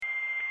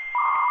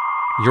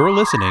You're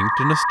listening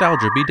to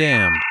Nostalgia Be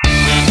Damned.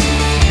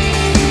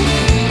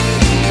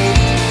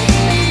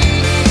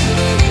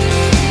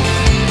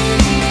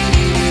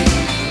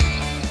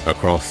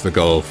 Across the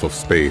gulf of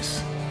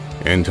space,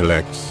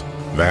 intellects,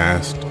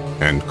 vast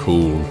and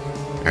cool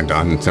and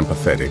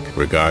unsympathetic,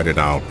 regarded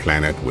our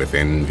planet with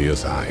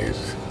envious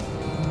eyes.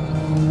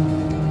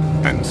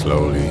 And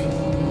slowly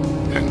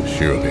and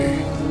surely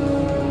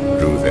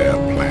drew their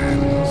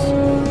plans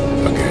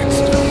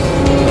against us.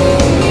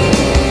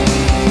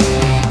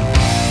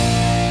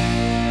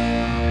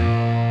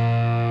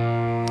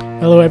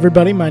 Hello,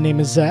 everybody. My name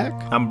is Zach.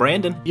 I'm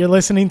Brandon. You're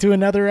listening to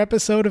another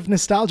episode of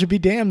Nostalgia Be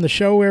Damned, the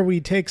show where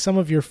we take some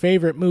of your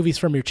favorite movies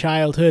from your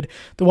childhood,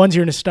 the ones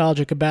you're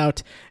nostalgic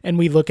about, and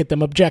we look at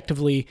them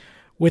objectively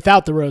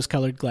without the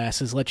rose-colored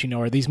glasses, let you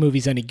know, are these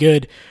movies any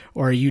good,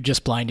 or are you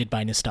just blinded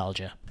by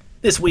nostalgia?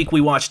 This week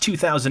we watched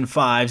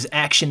 2005's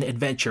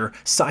action-adventure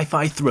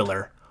sci-fi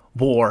thriller,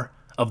 War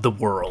of the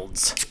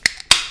Worlds.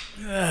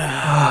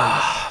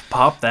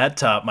 Pop that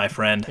top, my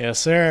friend. Yes,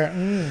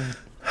 sir.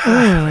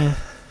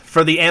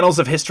 For the annals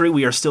of history,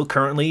 we are still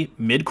currently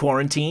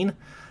mid-quarantine.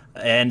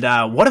 And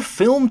what a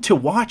film to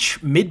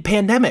watch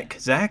mid-pandemic,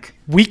 Zach.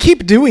 We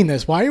keep doing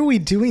this. Why are we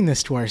doing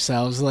this to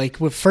ourselves? Like,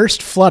 with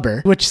first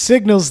Flubber, which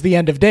signals the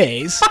end of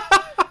days,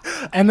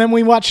 and then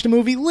we watched a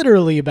movie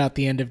literally about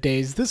the end of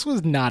days. This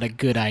was not a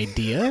good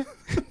idea.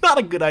 Not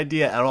a good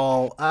idea at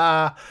all.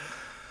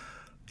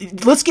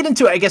 Let's get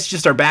into, I guess,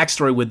 just our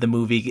backstory with the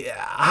movie.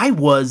 I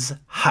was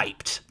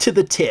hyped to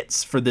the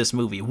tits for this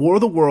movie. War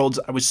of the Worlds,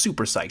 I was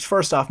super psyched.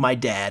 First off, my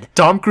dad,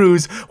 Tom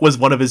Cruise, was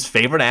one of his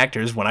favorite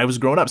actors when I was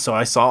growing up, so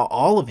I saw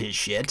all of his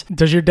shit.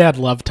 Does your dad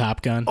love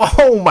Top Gun?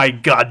 Oh my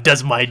God,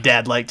 does my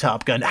dad like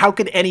Top Gun? How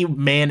could any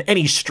man,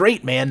 any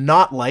straight man,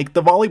 not like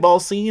the volleyball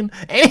scene?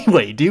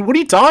 Anyway, dude, what are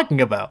you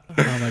talking about?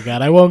 Oh my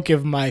God, I won't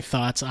give my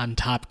thoughts on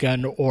Top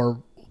Gun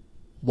or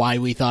why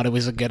we thought it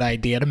was a good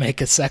idea to make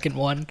a second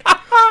one.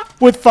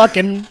 With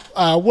fucking,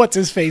 what's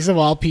his face of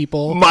all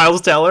people?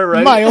 Miles Teller,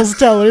 right? Miles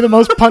Teller, the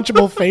most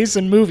punchable face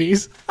in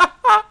movies.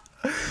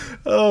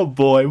 Oh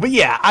boy. But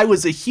yeah, I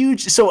was a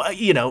huge, so,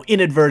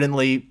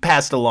 inadvertently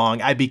passed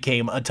along, I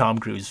became a Tom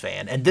Cruise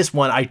fan. And this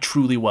one I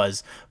truly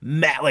was,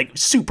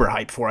 super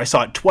hyped for. I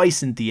saw it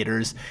twice in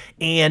theaters.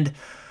 And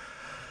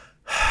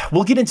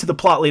we'll get into the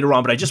plot later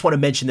on, but I just want to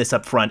mention this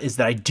up front, is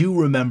that I do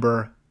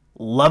remember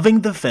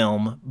loving the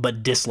film,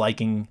 but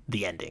disliking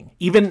the ending.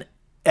 Even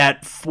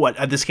at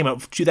this came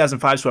out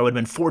 2005, so I would have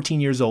been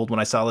 14 years old when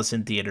I saw this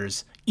in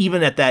theaters.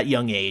 Even at that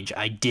young age,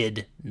 I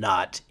did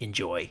not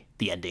enjoy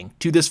the ending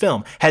to this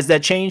film. Has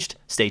that changed?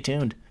 Stay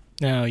tuned.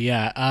 Oh,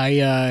 yeah.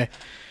 I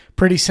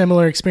pretty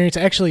similar experience.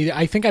 Actually,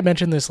 I think I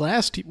mentioned this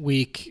last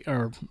week,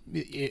 or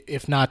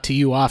if not to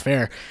you off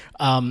air.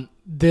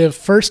 The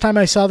first time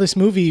I saw this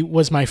movie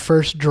was my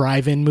first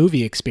drive-in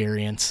movie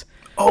experience.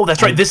 Oh,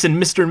 that's right. This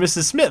and Mr. and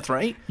Mrs. Smith,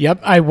 right?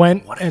 Yep. I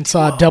went and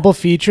saw a double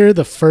feature.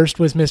 The first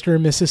was Mr.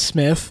 and Mrs.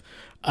 Smith,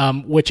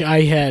 which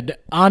I had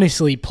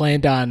honestly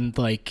planned on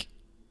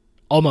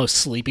almost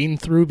sleeping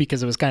through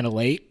because it was kind of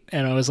late.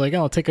 And I was like,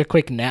 I'll take a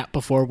quick nap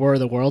before War of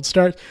the Worlds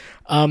starts.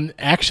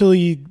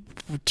 Actually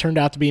turned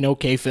out to be an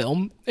okay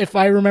film, if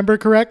I remember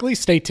correctly.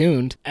 Stay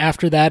tuned.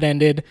 After that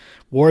ended,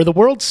 War of the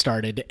Worlds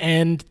started.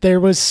 And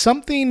there was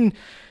something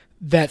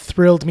that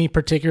thrilled me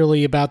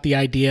particularly about the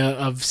idea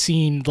of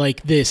seeing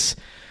this.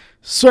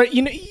 So,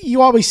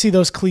 you always see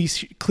those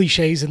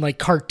cliches in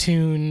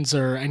cartoons,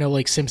 or I know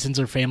Simpsons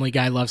or Family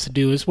Guy loves to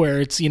do, is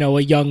where it's, a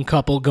young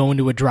couple going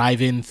to a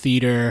drive-in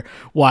theater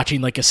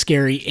watching a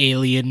scary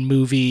alien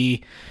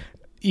movie,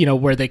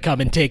 where they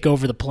come and take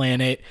over the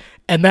planet.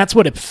 And that's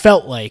what it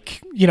felt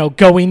like,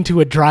 going to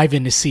a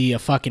drive-in to see a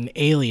fucking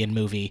alien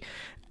movie.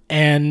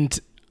 And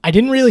I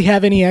didn't really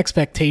have any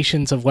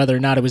expectations of whether or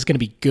not it was going to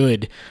be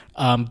good,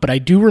 but I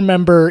do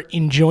remember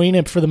enjoying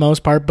it for the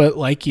most part, but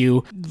like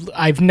you,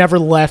 I've never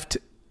left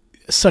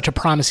such a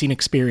promising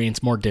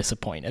experience more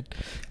disappointed.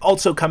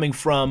 Also coming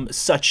from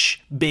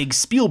such big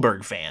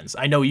Spielberg fans.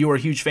 I know you were a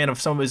huge fan of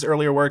some of his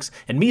earlier works,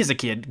 and me as a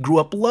kid grew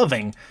up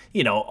loving,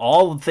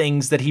 all the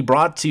things that he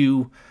brought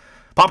to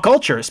pop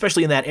culture,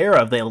 especially in that era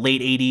of the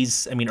late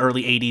 80s,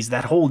 early 80s,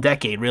 that whole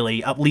decade,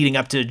 really, leading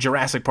up to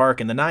Jurassic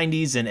Park in the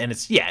 90s. And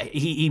it's,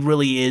 he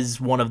really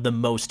is one of the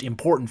most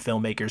important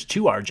filmmakers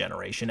to our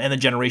generation and the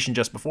generation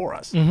just before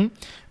us. Mm-hmm.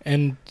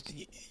 And,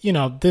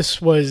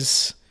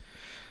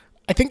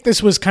 I think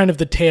this was kind of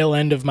the tail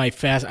end of my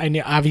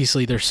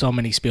obviously there's so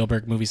many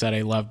Spielberg movies that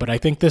I love, but I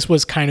think this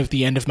was kind of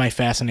the end of my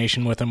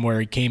fascination with him,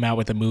 where he came out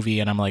with a movie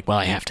and I'm like, well,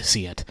 I have to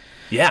see it.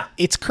 Yeah.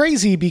 It's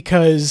crazy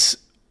because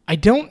I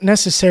don't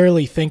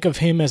necessarily think of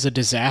him as a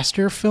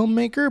disaster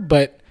filmmaker,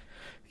 but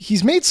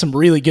he's made some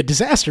really good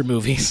disaster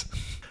movies.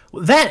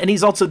 That, and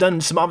he's also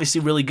done some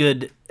obviously really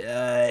good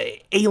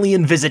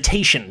alien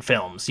visitation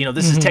films.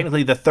 This is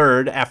technically the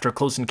third after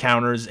Close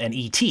Encounters and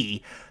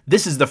E.T.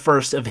 This is the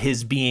first of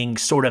his being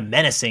sort of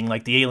menacing,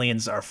 like the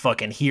aliens are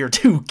fucking here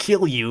to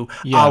kill you,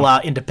 a la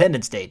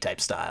Independence Day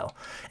type style.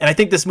 And I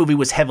think this movie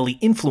was heavily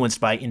influenced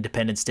by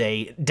Independence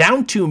Day,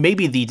 down to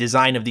maybe the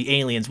design of the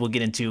aliens we'll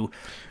get into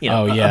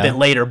a bit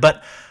later.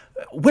 But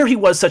where he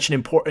was such an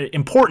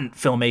important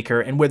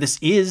filmmaker and where this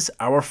is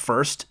our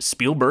first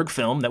Spielberg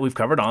film that we've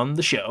covered on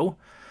the show.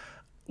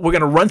 We're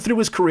going to run through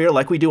his career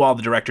like we do all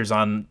the directors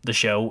on the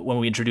show when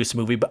we introduce a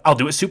movie, but I'll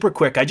do it super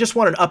quick. I just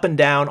want an up and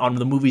down on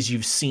the movies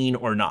you've seen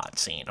or not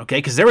seen, okay?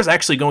 Because there was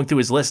actually, going through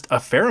his list, a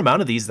fair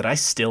amount of these that I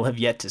still have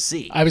yet to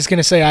see. I was going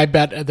to say, I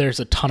bet there's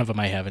a ton of them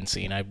I haven't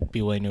seen. I'd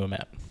be willing to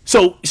admit.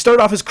 So, he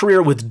started off his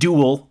career with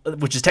Duel,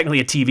 which is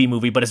technically a TV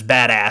movie, but it's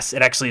badass.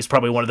 It actually is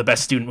probably one of the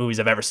best student movies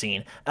I've ever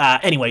seen.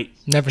 Anyway,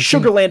 Never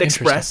seen. Sugarland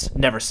Express,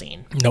 never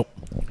seen. Nope.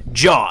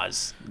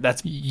 Jaws,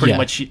 that's pretty Yeah.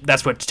 much,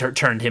 that's what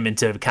turned him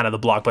into kind of the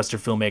blockbuster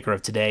filmmaker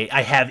of today.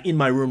 I have in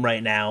my room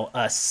right now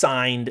a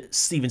signed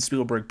Steven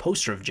Spielberg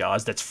poster of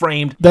Jaws that's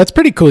framed. That's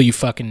pretty cool, you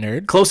fucking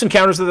nerd. Close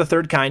Encounters of the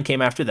Third Kind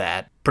came after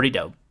that. Pretty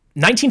dope.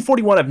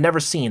 1941 I've never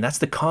seen. That's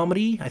the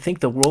comedy. I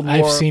think the World War...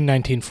 I've seen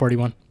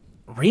 1941.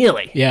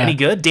 Really? Yeah. Any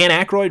good? Dan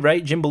Aykroyd,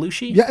 right? Jim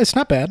Belushi? Yeah, it's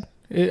not bad.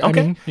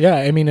 Okay.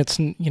 I mean, it's,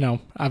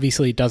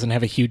 obviously it doesn't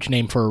have a huge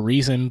name for a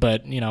reason,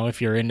 but,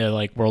 if you're into,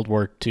 like, World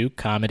War II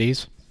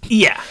comedies.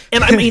 Yeah.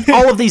 And I mean,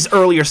 all of these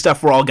earlier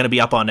stuff we're all going to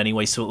be up on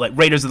anyway. So, like,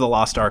 Raiders of the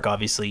Lost Ark,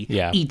 obviously.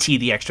 Yeah. E.T.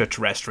 the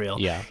Extraterrestrial.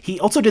 Yeah. He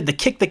also did the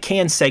Kick the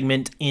Can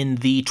segment in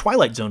the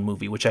Twilight Zone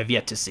movie, which I've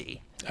yet to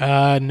see.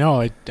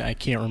 No, I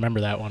can't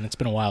remember that one. It's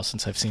been a while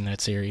since I've seen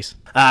that series.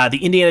 The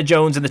Indiana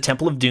Jones and the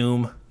Temple of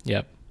Doom.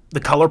 Yep. The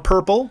Color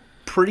Purple.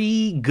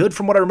 Pretty good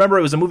from what I remember.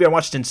 It was a movie I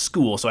watched in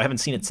school, so I haven't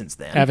seen it since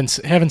then.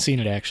 Haven't seen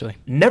it, actually.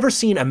 Never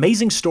seen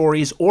Amazing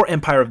Stories or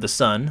Empire of the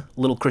Sun,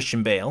 Little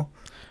Christian Bale.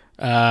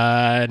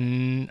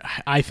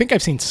 I think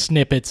I've seen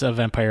snippets of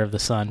Empire of the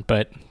Sun,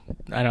 but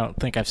I don't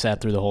think I've sat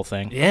through the whole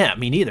thing. Yeah,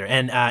 me neither.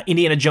 And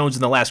Indiana Jones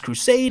and the Last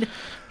Crusade.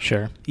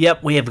 Sure.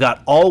 Yep, we have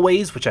got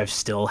Always, which I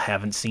still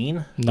haven't seen.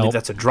 I believe Nope.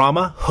 that's a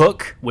drama.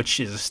 Hook, which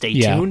is a stay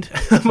Yeah. tuned,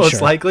 most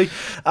Sure. likely.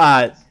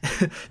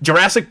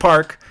 Jurassic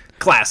Park,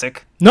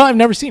 classic. No, I've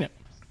never seen it.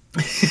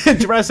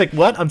 Jurassic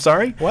what? I'm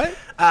sorry? What?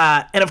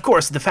 And of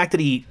course, the fact that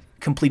he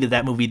completed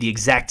that movie the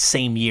exact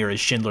same year as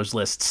Schindler's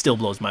List still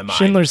blows my mind.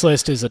 Schindler's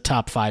List is a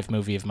top 5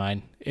 movie of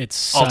mine. It's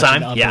such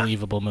All-time? an Yeah.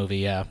 unbelievable movie,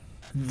 yeah.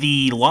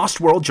 The Lost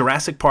World,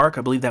 Jurassic Park,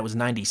 I believe that was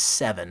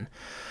 97.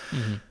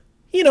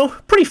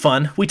 Pretty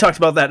fun. We talked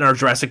about that in our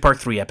Jurassic Park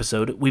 3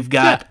 episode. We've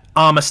got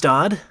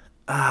Amistad.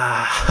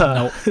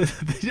 Nope.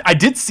 I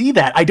did see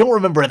that. I don't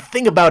remember a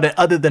thing about it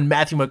other than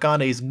Matthew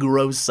McConaughey's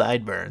gross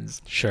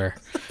sideburns. Sure.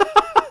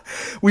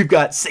 We've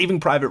got Saving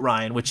Private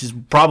Ryan, which is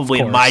probably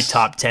Of in my course.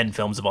 top 10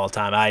 films of all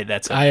time.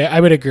 I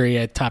would agree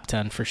at top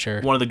 10 for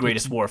sure. One of the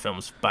greatest war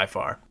films by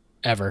far.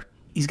 Ever.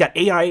 He's got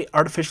AI,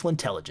 artificial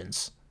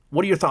intelligence.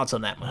 What are your thoughts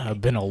on that movie? It's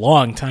been a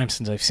long time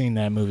since I've seen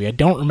that movie. I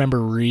don't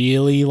remember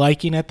really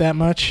liking it that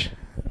much.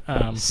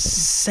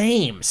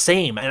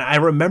 Same. And I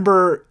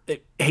remember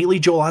Haley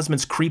Joel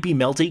Osment's creepy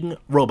melting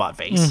robot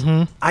face.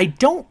 I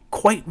don't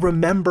quite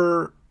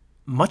remember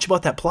much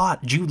about that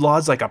plot. Jude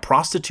Law's like a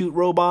prostitute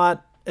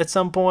robot at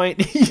some point.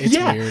 It's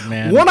weird,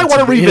 man. One I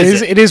want to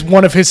revisit. It is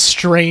one of his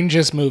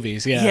strangest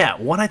movies, yeah. Yeah,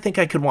 one I think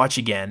I could watch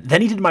again.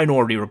 Then he did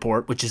Minority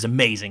Report, which is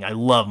amazing. I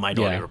love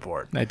Minority Yeah,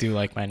 Report. I do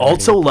like Minority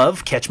Also Report.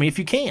 love Catch Me If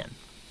You Can.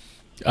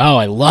 Oh,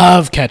 I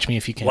love Catch Me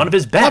If You Can. One of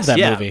his best. Love that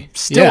yeah. movie.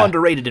 Still Yeah.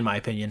 underrated in my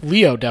opinion.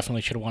 Leo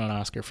definitely should have won an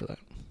Oscar for that.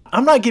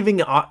 I'm not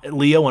giving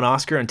Leo an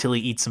Oscar until he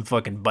eats some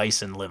fucking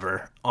bison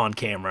liver on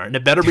camera, and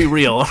it better be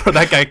real, or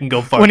that guy can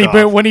go fuck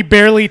off. When he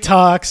barely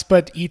talks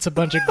but eats a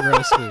bunch of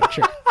gross food.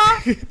 Sure.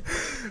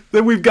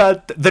 Then we've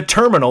got The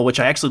Terminal, which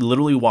I actually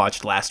literally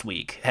watched last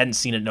week. Hadn't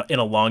seen it in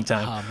a long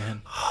time. Oh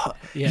man.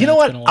 Yeah, You know it's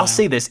what? been a I'll while.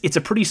 say this. It's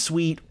a pretty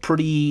sweet,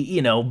 pretty,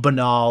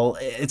 banal.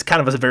 It's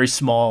kind of a very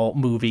small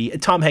movie.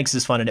 Tom Hanks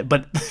is fun in it,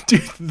 but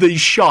dude, the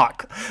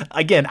shock.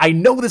 Again, I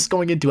know this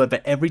going into it,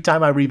 but every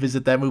time I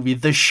revisit that movie,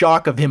 the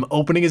shock of him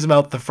opening his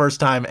mouth the first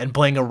time and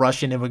playing a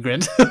Russian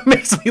immigrant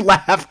makes me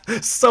laugh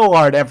so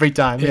hard every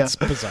time. It's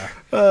yeah. bizarre.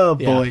 Oh,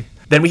 boy.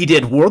 Then we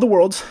did War of the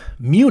Worlds,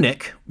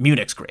 Munich.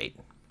 Munich's great.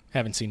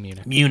 Haven't seen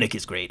Munich. Munich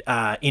is great.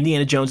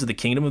 Indiana Jones and the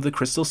Kingdom of the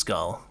Crystal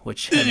Skull,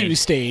 which I mean,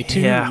 Stay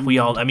tuned. yeah,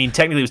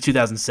 technically it was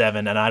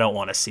 2007, and I don't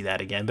want to see that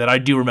again. But I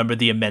do remember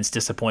the immense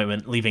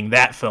disappointment leaving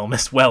that film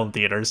as well in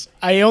theaters.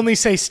 I only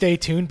say stay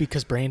tuned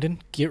because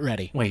Brandon, get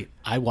ready. Wait.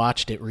 I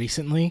watched it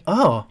recently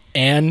Oh,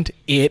 and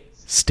it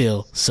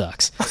still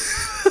sucks.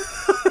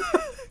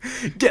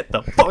 get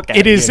the fuck out!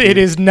 It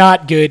is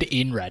not good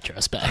in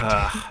retrospect.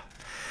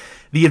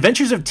 The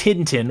Adventures of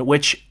Tintin,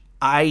 which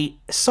I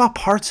saw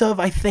parts of.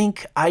 I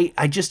think I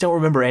just don't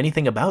remember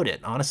anything about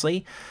it,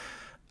 honestly.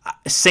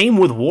 Same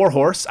with War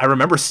Horse. I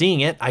remember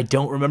seeing it. I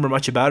don't remember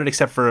much about it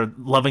except for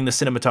loving the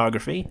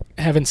cinematography.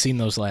 Haven't seen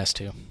those last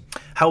two.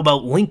 How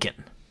about Lincoln?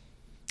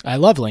 I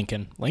love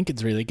Lincoln.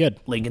 Lincoln's really good.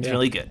 Lincoln's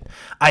really good.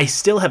 I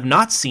still have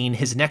not seen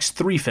his next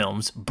 3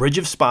 films, Bridge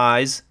of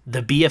Spies,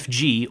 The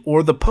BFG,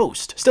 or The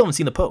Post. Still haven't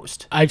seen The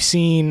Post. I've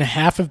seen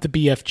half of the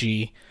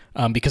BFG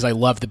because I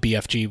love the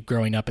BFG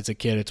growing up as a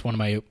kid. It's one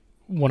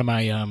of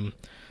my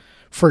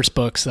first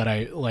books that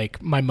I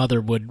like. My mother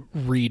would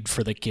read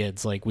for the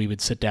kids. Like we would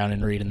sit down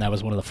and read, and that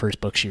was one of the first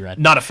books she read.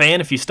 Not a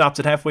fan if you stopped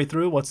it halfway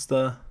through? What's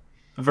the...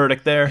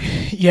 verdict there.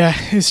 Yeah,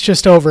 it's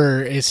just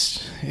over.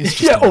 It's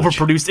just Yeah, too much.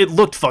 overproduced. It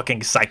looked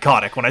fucking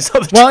psychotic when I saw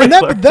the Well, and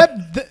trailer.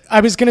 that I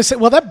was gonna say.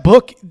 Well, that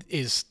book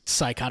is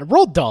psychotic.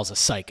 Roald Dahl's a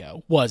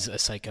psycho. Was a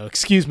psycho.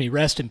 Excuse me.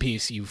 Rest in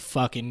peace, you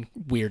fucking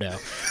weirdo.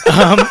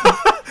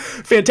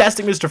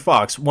 Fantastic Mr.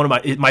 Fox, one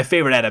of my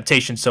favorite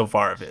adaptations so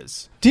far of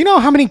his. Do you know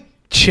how many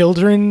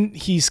children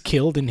he's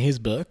killed in his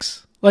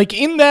books? Like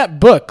in that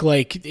book,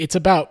 like it's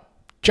about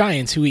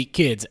giants who eat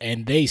kids,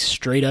 and they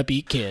straight up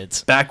eat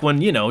kids. Back when,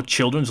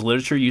 children's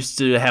literature used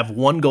to have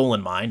one goal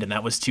in mind, and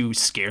that was to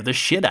scare the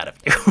shit out of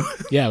you.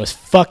 Yeah, it was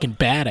fucking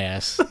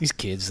badass. These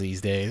kids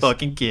these days.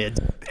 Fucking kids.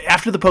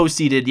 After the post,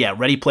 he did,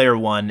 Ready Player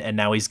One, and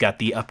now he's got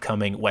the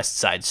upcoming West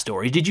Side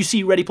Story. Did you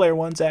see Ready Player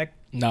One, Zach?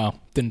 No,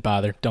 didn't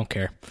bother. Don't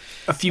care.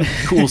 A few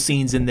cool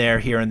scenes in there,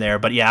 here and there,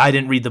 but yeah, I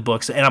didn't read the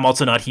books, and I'm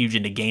also not huge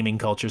into gaming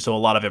culture, so a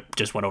lot of it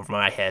just went over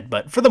my head.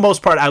 But for the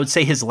most part, I would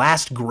say his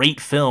last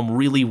great film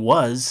really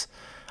was,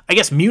 I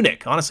guess,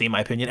 Munich. Honestly, in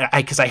my opinion,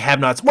 because I have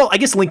not. Well, I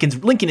guess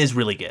Lincoln is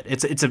really good.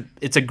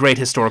 It's a great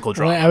historical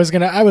drama.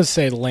 Well, I would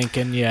say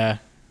Lincoln. Yeah.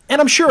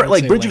 And I'm sure,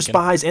 like, say Bridge of Lincoln.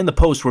 Spies and The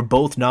Post were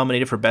both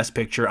nominated for Best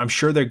Picture. I'm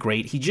sure they're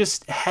great. He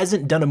just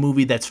hasn't done a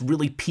movie that's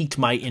really piqued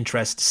my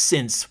interest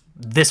since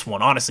this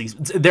one, honestly.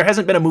 There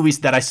hasn't been a movie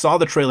that I saw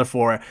the trailer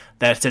for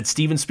that said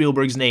Steven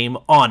Spielberg's name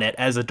on it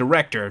as a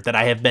director that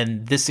I have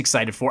been this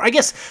excited for. I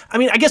guess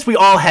we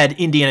all had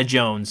Indiana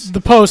Jones. The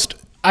Post.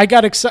 I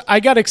got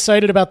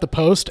excited about The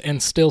Post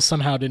and still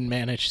somehow didn't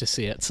manage to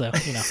see it. So,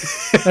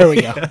 there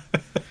we go.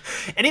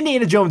 And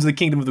Indiana Jones and the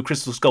Kingdom of the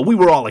Crystal Skull, we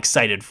were all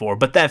excited for,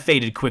 but that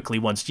faded quickly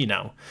once,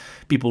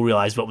 people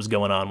realized what was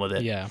going on with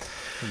it. Yeah.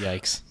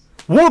 Yikes.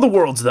 War of the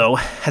Worlds, though,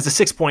 has a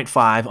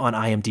 6.5 on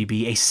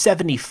IMDb, a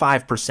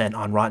 75%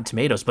 on Rotten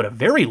Tomatoes, but a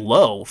very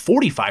low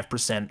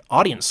 45%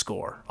 audience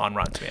score on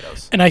Rotten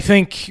Tomatoes. And I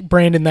think,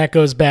 Brandon, that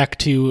goes back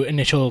to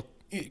initial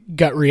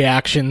gut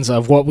reactions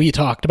of what we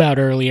talked about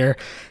earlier,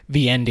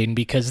 the ending,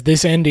 because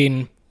this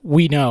ending,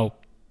 we know,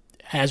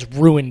 has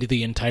ruined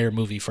the entire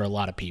movie for a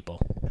lot of people.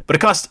 But it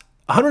cost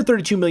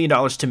 $132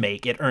 million to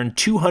make. It earned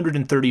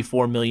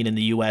 $234 million in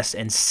the U.S.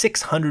 and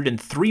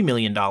 $603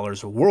 million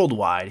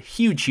worldwide.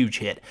 Huge, huge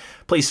hit.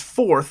 Placed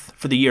fourth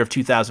for the year of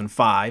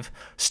 2005.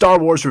 Star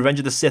Wars Revenge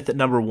of the Sith at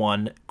number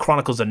 1.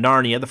 Chronicles of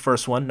Narnia, the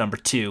first one, number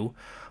 2.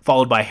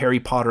 Followed by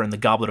Harry Potter and the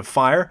Goblet of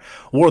Fire.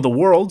 War of the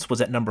Worlds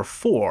was at number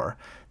 4.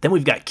 Then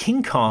we've got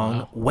King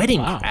Kong, Wedding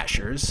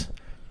Crashers,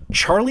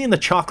 Charlie and the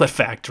Chocolate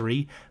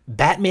Factory,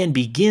 Batman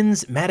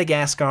Begins,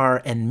 Madagascar,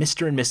 and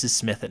Mr. and Mrs.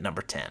 Smith at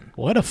number 10.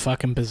 What a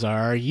fucking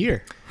bizarre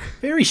year.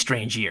 Very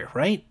strange year,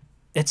 right?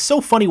 It's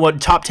so funny what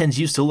top 10s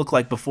used to look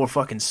like before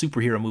fucking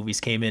superhero movies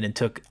came in and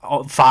took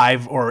all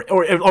 5 or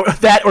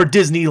that or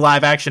Disney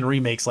live action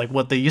remakes, like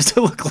what they used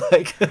to look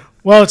like.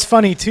 Well, it's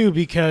funny, too,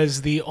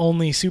 because the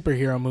only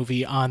superhero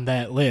movie on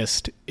that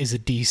list is a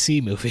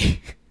DC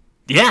movie.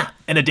 Yeah,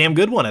 and a damn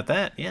good one at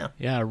that, yeah.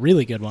 Yeah, a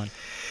really good one.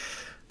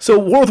 So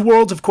War of the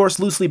Worlds, of course,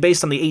 loosely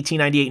based on the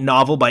 1898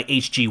 novel by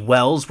H.G.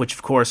 Wells, which,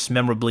 of course,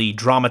 memorably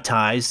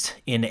dramatized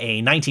in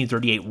a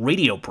 1938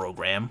 radio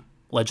program,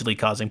 allegedly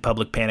causing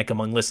public panic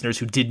among listeners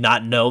who did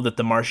not know that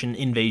the Martian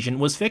invasion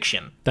was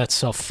fiction. That's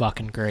so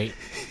fucking great.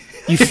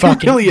 You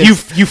fucking really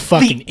is. you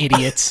fucking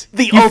idiots.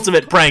 The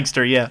ultimate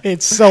prankster, yeah.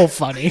 It's so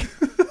funny.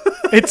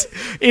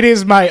 It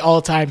is my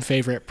all-time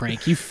favorite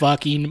prank. You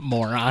fucking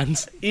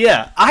morons.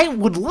 Yeah, I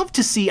would love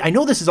to see. I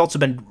know this has also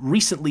been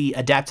recently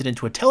adapted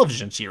into a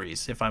television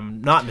series, if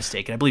I'm not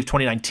mistaken. I believe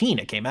 2019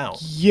 it came out.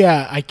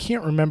 Yeah, I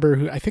can't remember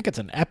who. I think it's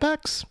an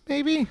Epix,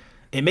 maybe.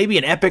 It may be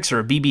an Epix or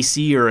a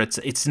BBC or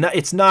it's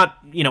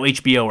not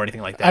HBO or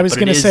anything like that. I was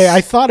but going to it say is-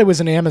 I thought it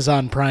was an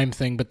Amazon Prime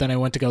thing, but then I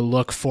went to go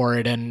look for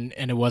it and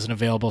it wasn't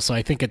available. So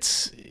I think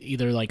it's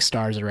either like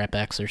Stars or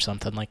Epix or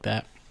something like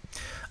that.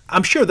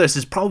 I'm sure this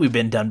has probably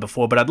been done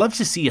before, but I'd love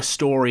to see a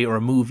story or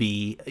a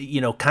movie,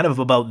 kind of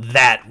about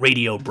that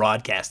radio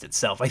broadcast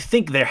itself. I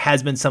think there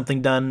has been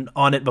something done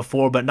on it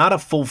before, but not a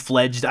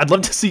full-fledged. I'd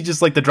love to see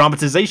just like the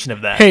dramatization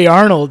of that. Hey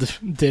Arnold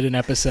did an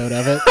episode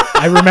of it.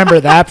 I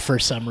remember that for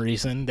some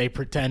reason. They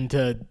pretend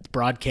to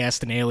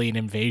broadcast an alien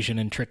invasion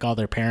and trick all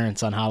their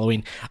parents on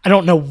Halloween. I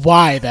don't know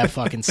why that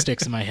fucking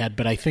sticks in my head,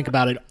 but I think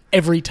about it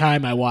every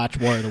time I watch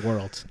War of the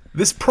Worlds.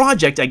 This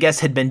project, I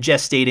guess, had been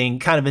gestating,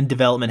 kind of in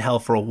development hell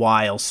for a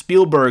while.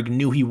 Spielberg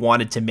knew he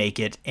wanted to make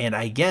it, and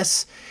I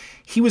guess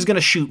he was going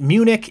to shoot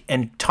Munich,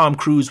 and Tom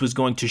Cruise was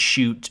going to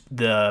shoot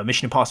the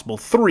Mission Impossible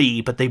 3,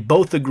 but they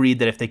both agreed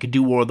that if they could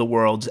do War of the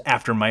Worlds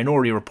after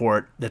Minority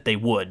Report, that they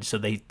would. So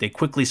they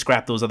quickly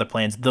scrapped those other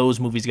plans. Those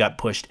movies got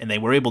pushed, and they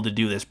were able to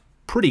do this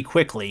pretty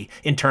quickly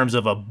in terms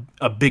of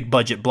a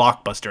big-budget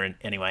blockbuster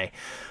anyway.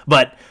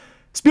 But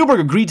Spielberg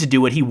agreed to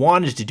do it. He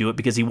wanted to do it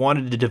because he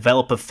wanted to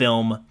develop a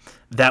film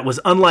that was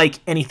unlike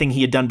anything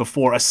he had done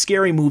before, a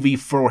scary movie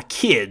for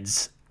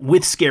kids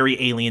with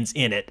scary aliens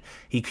in it.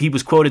 He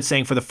was quoted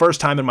saying, "For the first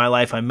time in my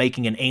life, I'm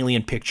making an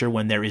alien picture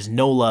when there is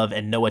no love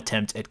and no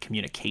attempt at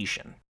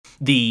communication."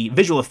 The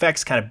visual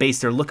effects kind of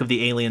based their look of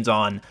the aliens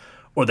on,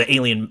 or the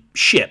alien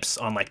ships,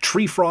 on like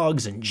tree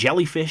frogs and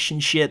jellyfish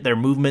and shit, their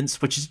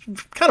movements, which is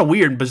kind of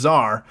weird and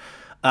bizarre.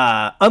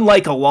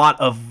 Unlike a lot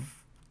of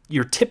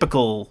your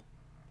typical,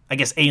 I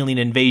guess, alien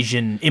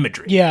invasion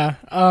imagery. Yeah.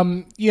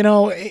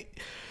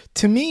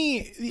 To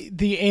me,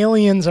 the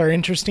aliens are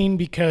interesting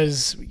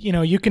because,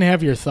 you can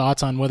have your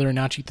thoughts on whether or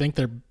not you think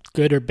they're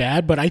good or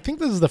bad, but I think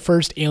this is the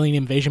first alien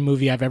invasion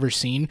movie I've ever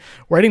seen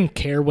where I didn't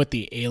care what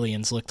the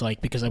aliens looked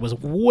like because I was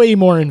way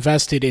more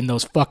invested in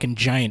those fucking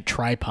giant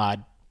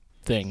tripod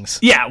things.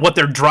 Yeah, what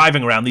they're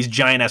driving around, these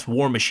giant-ass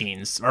war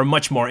machines, are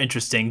much more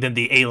interesting than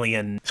the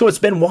alien. So it's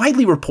been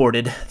widely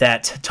reported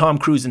that Tom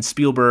Cruise and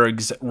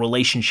Spielberg's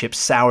relationship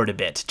soured a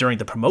bit during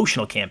the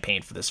promotional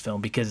campaign for this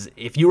film, because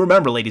if you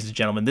remember, ladies and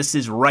gentlemen, this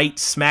is right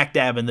smack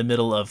dab in the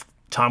middle of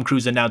Tom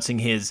Cruise announcing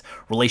his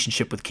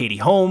relationship with Katie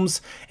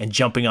Holmes and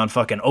jumping on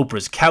fucking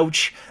Oprah's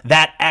couch.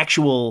 That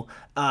actual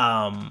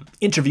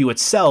interview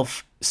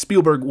itself,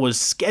 Spielberg was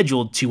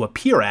scheduled to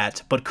appear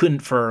at, but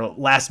couldn't for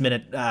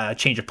last-minute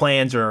change of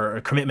plans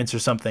or commitments or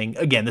something.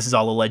 Again, this is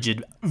all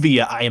alleged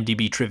via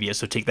IMDb trivia,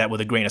 so take that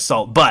with a grain of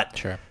salt. But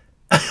Sure.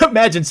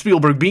 Imagine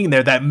Spielberg being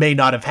there. That may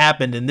not have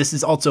happened. And this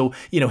is also,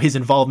 his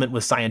involvement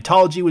with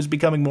Scientology was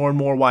becoming more and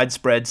more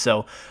widespread.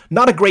 So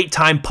not a great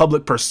time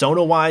public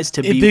persona-wise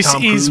to be This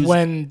Tom Cruise. is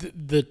when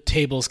the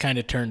tables kind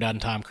of turned on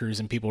Tom Cruise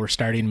and people were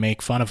starting to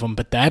make fun of him.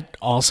 But that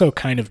also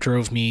kind of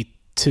drove me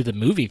to the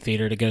movie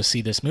theater to go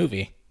see this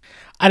movie.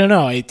 I don't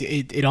know.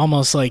 It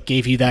almost like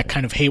gave you that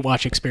kind of hate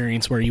watch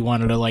experience where you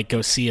wanted to like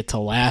go see it to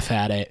laugh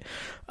at it.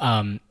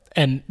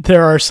 And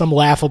there are some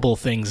laughable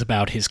things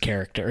about his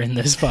character in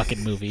this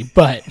fucking movie,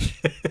 but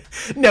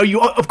No,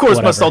 you of course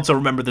must Whatever. also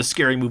remember the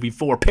Scary Movie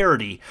 4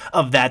 parody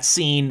of that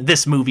scene.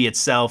 This movie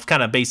itself,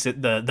 kind of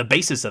the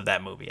basis of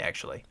that movie,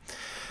 actually.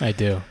 I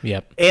do.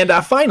 Yep. And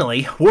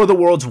finally, War of the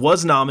Worlds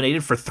was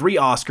nominated for 3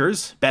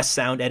 Oscars: Best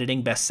Sound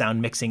Editing, Best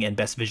Sound Mixing, and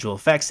Best Visual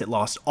Effects. It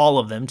lost all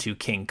of them to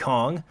King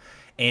Kong.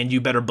 And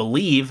you better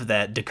believe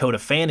that Dakota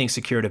Fanning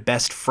secured a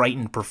Best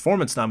Frightened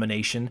Performance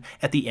nomination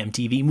at the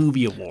MTV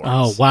Movie Awards.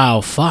 Oh,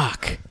 wow.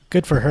 Fuck.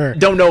 Good for her.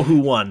 Don't know who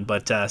won,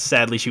 but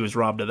sadly she was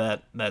robbed of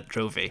that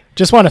trophy.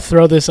 Just want to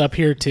throw this up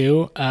here,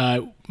 too.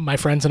 My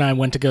friends and I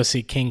went to go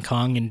see King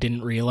Kong and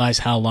didn't realize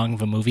how long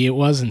of a movie it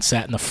was and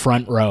sat in the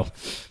front row.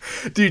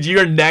 Dude,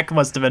 your neck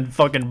must have been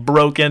fucking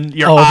broken.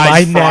 Your My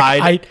eyes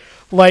neck.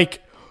 fried.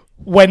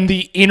 When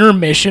the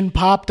intermission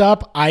popped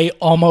up, I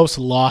almost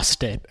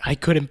lost it. I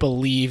couldn't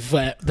believe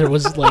that there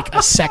was like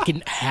a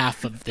second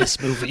half of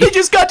this movie. You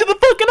just got to the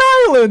fucking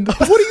island.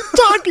 What are you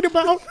talking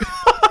about?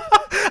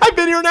 I've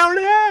been here an hour and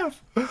a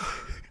half.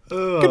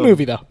 Good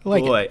movie, though. I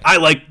like it. Boy, I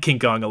like King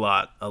Kong a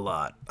lot.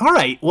 All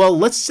right, well,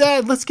 let's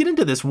get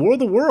into this War of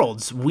the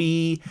Worlds.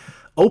 We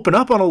open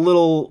up on a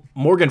little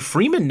Morgan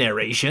Freeman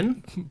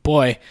narration.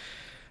 Boy.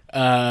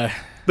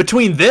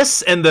 Between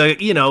this and the,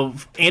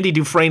 Andy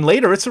Dufresne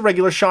later, it's a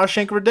regular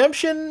Shawshank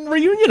Redemption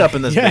reunion up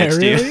in this Yeah, bitch, it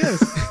really dude.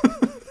 is.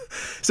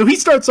 So he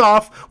starts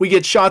off, we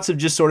get shots of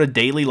just sort of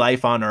daily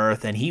life on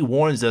Earth, and he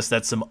warns us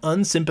that some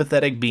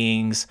unsympathetic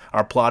beings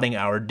are plotting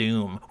our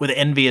doom. With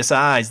envious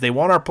eyes, they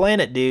want our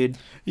planet, dude.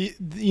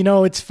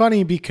 It's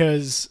funny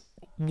because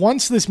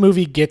once this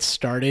movie gets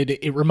started,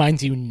 it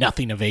reminds you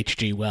nothing of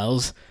H.G.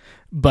 Wells.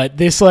 But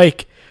this,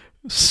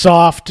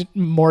 soft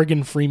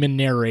Morgan Freeman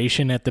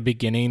narration at the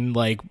beginning,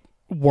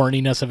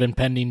 warning us of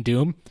impending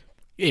doom,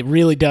 it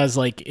really does,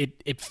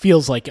 it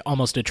feels like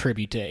almost a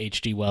tribute to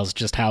H.G. Wells,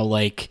 just how,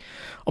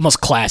 almost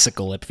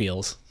classical it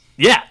feels.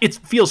 Yeah, it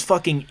feels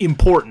fucking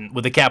important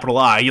with a capital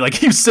I.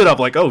 You sit up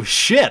oh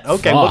shit,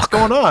 okay, what's Fuck.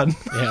 going on?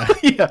 Yeah.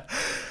 Yeah.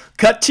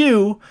 Cut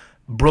to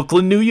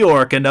Brooklyn, New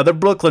York, another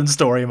Brooklyn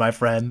story, my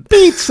friend.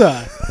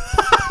 Pizza!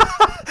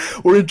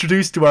 We're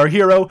introduced to our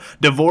hero,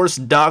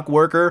 divorced dock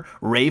worker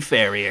Ray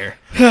Ferrier.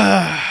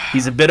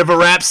 He's a bit of a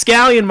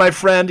rapscallion, my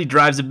friend. He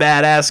drives a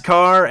badass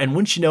car, and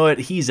wouldn't you know it,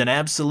 he's an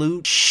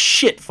absolute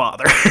shit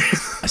father.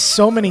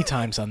 So many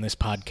times on this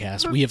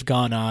podcast, we have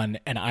gone on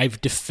and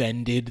I've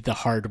defended the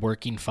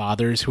hardworking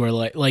fathers who are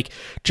like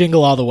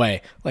Jingle All the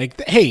Way.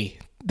 Hey,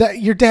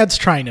 your dad's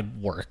trying to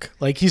work.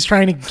 He's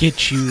trying to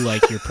get you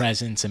your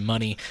presents and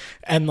money.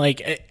 And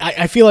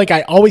I feel like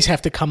I always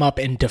have to come up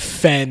and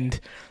defend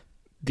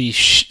the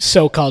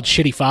so-called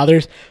shitty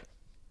fathers.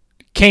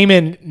 Came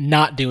in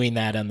not doing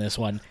that on this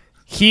one.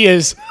 He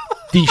is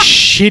the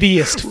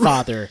shittiest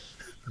father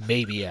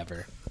maybe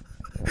ever.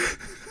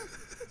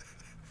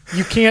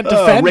 You can't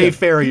defend Ray him.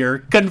 Ferrier,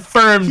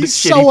 confirmed He's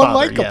shitty so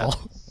father. unlikable.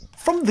 Yeah.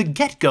 From the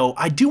get-go,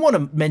 I do want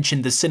to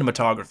mention the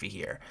cinematography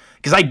here,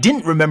 because I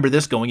didn't remember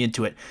this going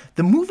into it.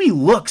 The movie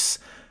looks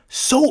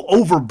so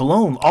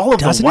overblown. All of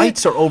Doesn't the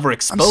whites it? are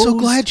overexposed. I'm so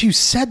glad you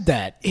said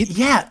that.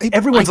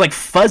 Everyone's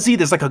fuzzy.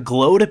 There's a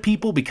glow to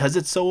people because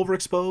it's so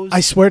overexposed.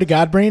 I swear to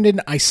God,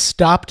 Brandon, I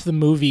stopped the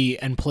movie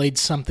and played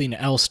something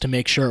else to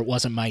make sure it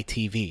wasn't my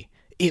TV.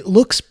 It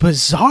looks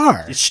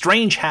bizarre. It's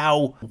strange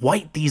how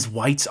white these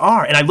whites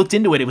are. And I looked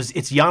into it.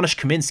 It's Janusz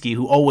Kaminski,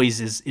 who always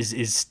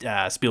is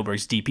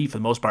Spielberg's DP for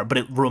the most part. But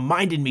it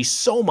reminded me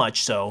so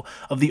much so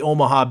of the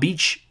Omaha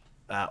Beach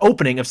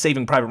opening of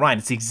Saving Private Ryan.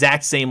 It's the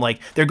exact same, like,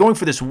 they're going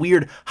for this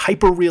weird,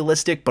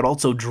 hyper-realistic, but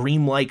also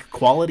dreamlike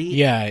quality.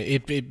 Yeah,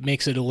 it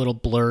makes it a little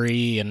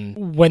blurry,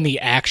 and when the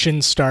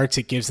action starts,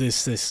 it gives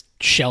this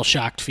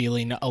shell-shocked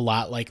feeling, a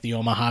lot like the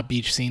Omaha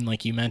Beach scene,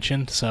 like you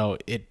mentioned. So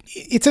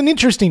it's an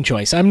interesting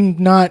choice.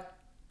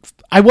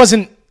 I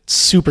wasn't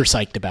super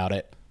psyched about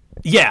it.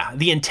 Yeah,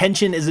 the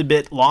intention is a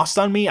bit lost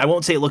on me. I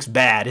won't say it looks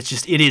bad. It's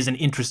just, it is an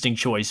interesting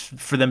choice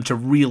for them to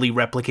really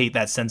replicate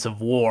that sense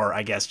of war,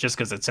 I guess, just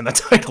because it's in the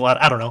title.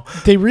 I don't know.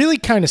 They really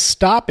kind of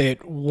stop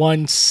it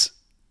once,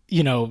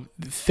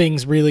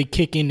 things really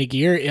kick into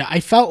gear.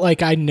 I felt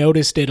like I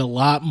noticed it a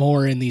lot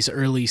more in these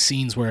early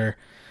scenes where,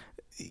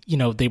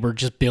 they were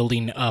just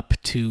building up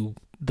to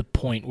the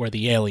point where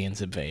the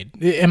aliens invade.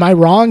 Am I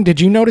wrong? Did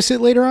you notice it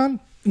later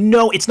on?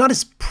 No, it's not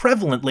as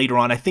prevalent later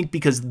on, I think,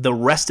 because the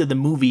rest of the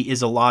movie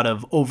is a lot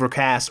of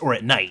overcast or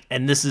at night.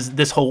 And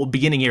this whole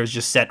beginning here is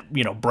just set,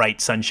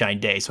 bright sunshine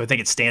day. So I think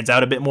it stands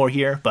out a bit more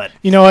here. But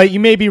you know what? You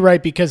may be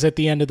right, because at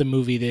the end of the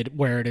movie,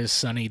 where it is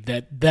sunny,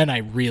 then I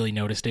really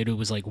noticed it. It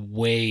was like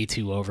way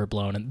too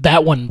overblown. And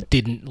that one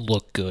didn't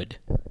look good.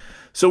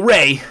 So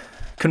Ray,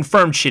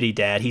 confirmed shitty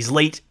dad. He's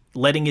late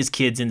letting his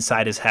kids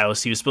inside his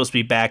house. He was supposed to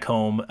be back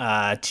home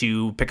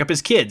to pick up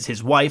his kids.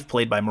 His wife,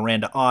 played by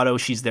Miranda Otto,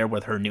 she's there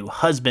with her new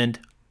husband,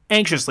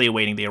 anxiously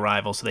awaiting the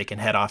arrival so they can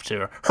head off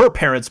to her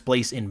parents'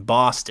 place in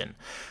Boston.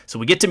 So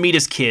we get to meet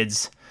his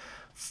kids.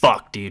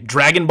 Fuck, dude.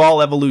 Dragon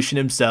Ball Evolution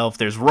himself.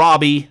 There's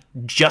Robbie,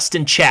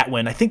 Justin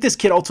Chatwin. I think this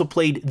kid also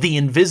played The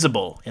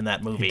Invisible in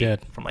that movie. He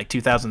did. From like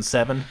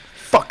 2007.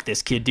 Fuck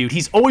this kid, dude.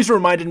 He's always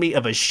reminded me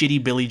of a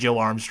shitty Billy Joe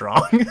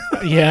Armstrong.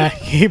 Yeah,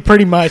 he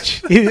pretty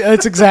much.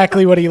 That's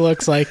exactly what he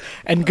looks like.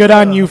 And good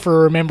on you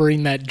for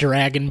remembering that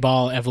Dragon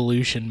Ball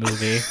Evolution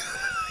movie.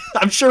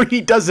 I'm sure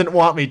he doesn't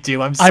want me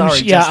to. I'm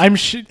sorry. I'm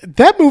sure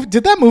that movie.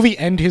 Did that movie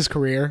end his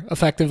career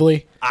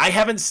effectively? I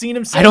haven't seen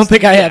him since. I don't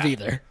think I have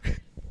either.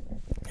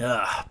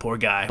 Ugh, poor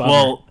guy. Bummer.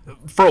 Well,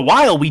 for a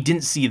while we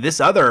didn't see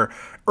this other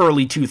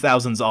early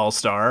 2000s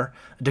all-star,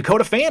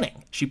 Dakota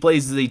Fanning. She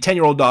plays the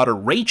 10-year-old daughter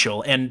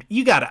Rachel, and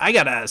I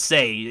gotta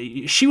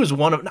say, she was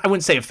one of, I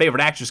wouldn't say a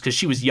favorite actress because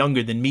she was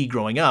younger than me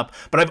growing up,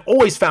 but I've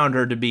always found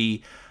her to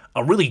be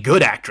a really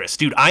good actress,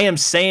 dude. I Am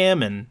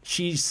Sam, and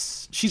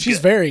she's good.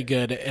 Very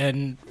good.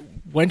 And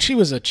when she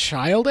was a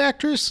child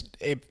actress,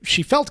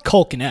 she felt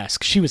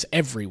Culkin-esque. She was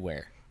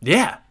everywhere.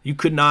 Yeah, you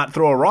could not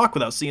throw a rock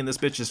without seeing this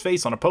bitch's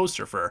face on a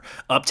poster for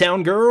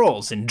Uptown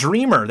Girls and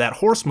Dreamer, that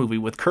horse movie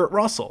with Kurt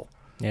Russell.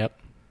 Yep.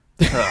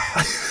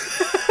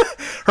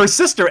 Her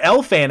sister,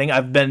 Elle Fanning,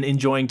 I've been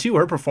enjoying, too,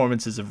 her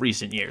performances of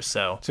recent years.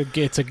 So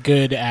it's a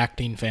good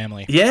acting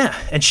family. Yeah,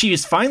 and she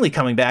is finally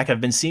coming back. I've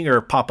been seeing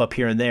her pop up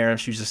here and there.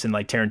 She was just in,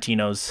 like,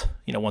 Tarantino's,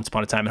 Once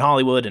Upon a Time in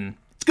Hollywood, and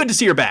it's good to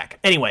see her back.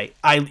 Anyway,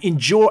 I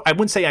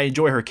wouldn't say I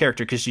enjoy her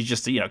character because she's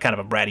just, kind of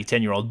a bratty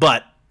 10-year-old,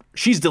 but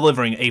she's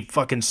delivering a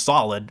fucking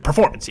solid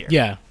performance here.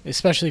 Yeah,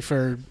 especially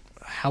for...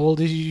 How old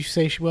did you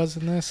say she was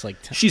in this?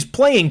 Like 10? She's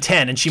playing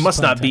 10, and she must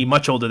not 10. be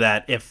much older than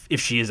that if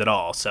she is at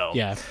all. So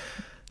yeah,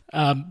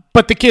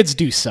 but the kids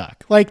do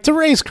suck. Like, to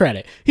Ray's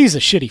credit, he's a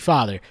shitty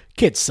father.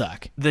 Kids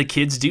suck. The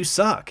kids do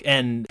suck,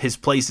 and his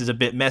place is a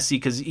bit messy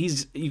because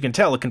you can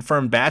tell, a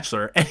confirmed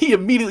bachelor, and he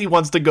immediately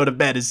wants to go to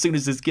bed as soon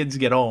as his kids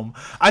get home.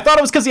 I thought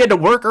it was because he had to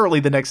work early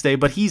the next day,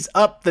 but he's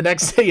up the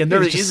next day, and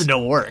there is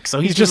no work.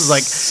 So he's just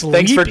like,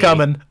 thanks for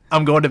coming.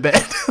 I'm going to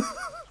bed.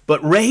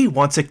 But Ray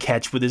wants a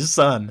catch with his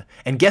son.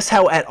 And guess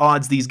how at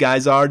odds these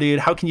guys are, dude?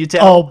 How can you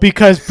tell? Oh,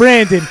 because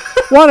Brandon,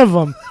 one of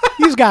them,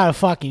 he's got a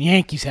fucking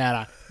Yankees hat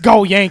on.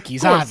 Go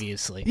Yankees,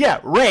 obviously. Yeah,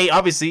 Ray,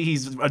 obviously,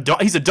 he's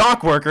a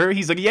dock worker.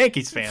 He's a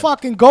Yankees fan.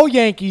 Fucking go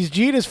Yankees.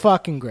 Jeter's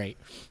fucking great.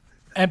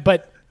 And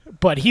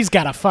but he's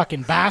got a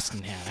fucking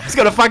Boston hat on. He's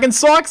got a fucking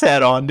Sox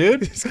hat on,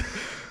 dude.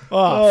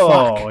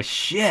 Oh, fuck.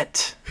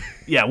 Shit.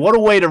 Yeah, what a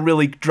way to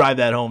really drive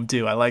that home,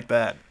 too. I like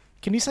that.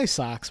 Can you say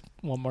socks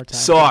one more time?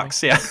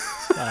 Socks, yeah.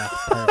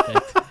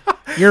 Perfect.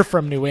 You're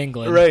from New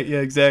England. Right, yeah,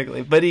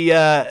 exactly. But he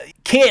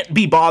can't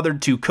be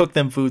bothered to cook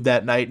them food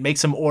that night,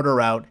 makes them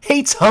order out,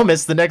 hates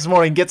hummus the next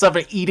morning, gets up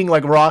and eating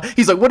like raw.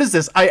 He's like, what is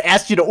this? I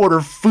asked you to order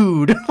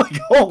food. Like,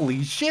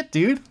 holy shit,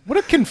 dude. What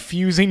a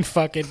confusing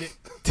fucking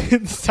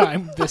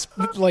time.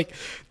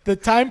 The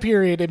time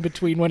period in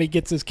between when he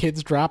gets his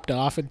kids dropped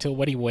off until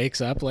when he wakes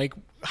up. Like,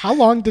 how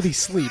long did he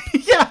sleep?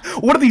 Yeah,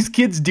 what are these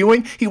kids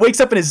doing? He wakes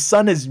up and his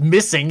son is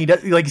missing.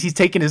 He's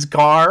taking his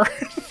car.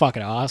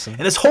 Fucking awesome.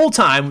 And this whole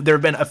time, there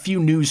have been a few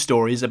news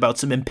stories about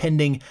some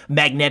impending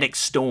magnetic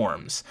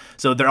storms.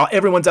 So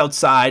everyone's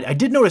outside. I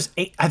did notice.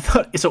 I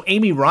thought so.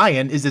 Amy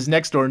Ryan is his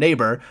next door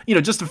neighbor.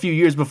 Just a few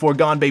years before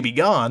Gone Baby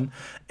Gone,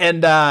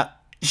 and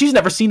she's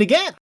never seen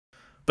again.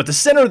 But the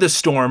center of the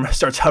storm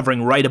starts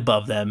hovering right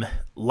above them,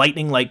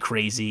 lightning like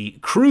crazy.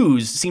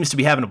 Cruz seems to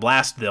be having a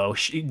blast, though.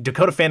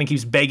 Dakota Fanning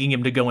keeps begging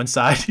him to go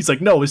inside. He's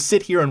like, no,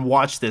 sit here and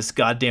watch this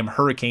goddamn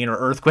hurricane or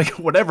earthquake,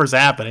 whatever's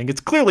happening.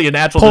 It's clearly a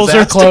natural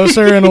disaster. Pulls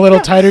her closer and a little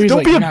tighter. He's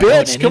Don't like, be a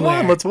bitch. Come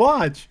on, let's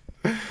watch.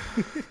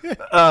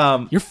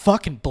 You're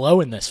fucking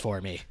blowing this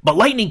for me. But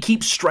lightning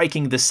keeps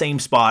striking the same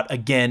spot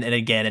again and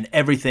again, and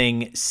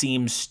everything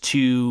seems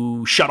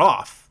to shut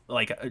off.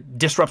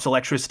 disrupts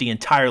electricity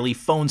entirely.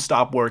 Phones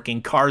stop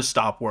working, cars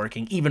stop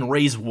working, even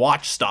Ray's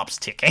watch stops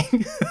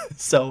ticking.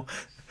 So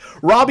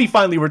Robbie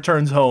finally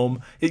returns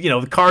home.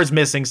 The car's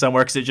missing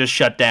somewhere because it just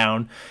shut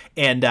down.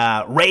 And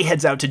Ray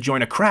heads out to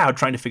join a crowd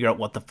trying to figure out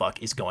what the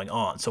fuck is going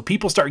on. So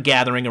people start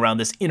gathering around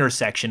this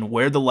intersection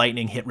where the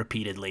lightning hit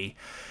repeatedly.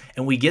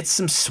 And we get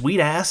some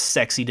sweet-ass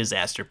sexy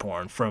disaster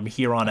porn from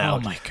here on out.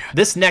 Oh, my God.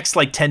 This next,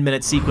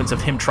 10-minute sequence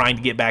of him trying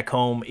to get back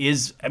home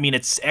is,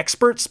 it's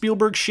expert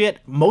Spielberg shit.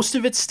 Most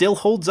of it still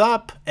holds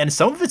up, and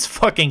some of it's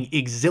fucking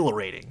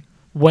exhilarating.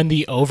 When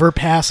the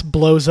overpass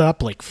blows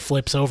up,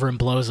 flips over and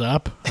blows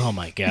up. Oh,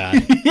 my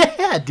God.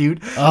 Yeah,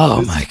 dude.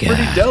 Oh, my God.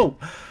 Pretty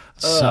dope.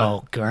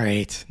 So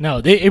great. No,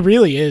 it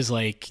really is,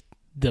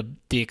 the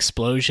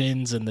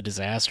explosions and the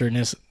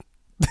disasterness.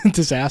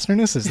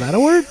 Disasterness? Is that a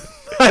word?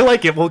 I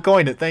like it. We'll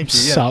coin it. Thank you.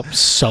 Yeah.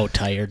 So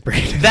tired,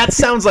 Brandon. That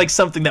sounds like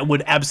something that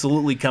would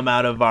absolutely come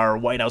out of our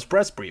White House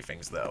press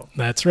briefings, though.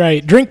 That's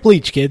right. Drink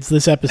bleach, kids.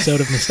 This episode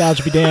of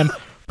Nostalgia Be Damned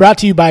brought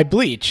to you by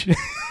Bleach.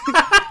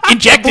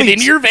 Injected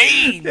into your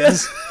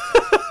veins.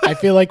 I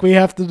feel like we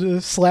have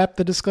to slap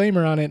the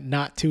disclaimer on it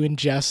not to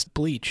ingest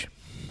bleach.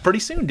 Pretty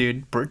soon,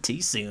 dude.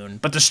 Pretty soon.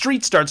 But the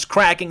street starts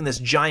cracking. This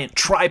giant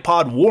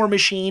tripod war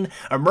machine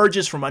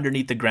emerges from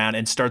underneath the ground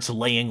and starts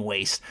laying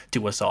waste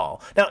to us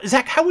all. Now,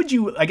 Zach, how would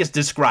you,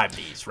 describe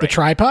these, right? The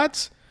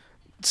tripods?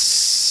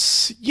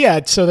 Yeah,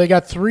 so they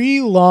got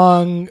 3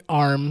 long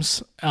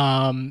arms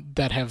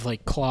that have,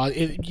 claws.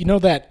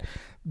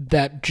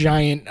 That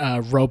giant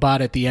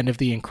robot at the end of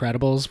The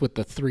Incredibles with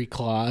the 3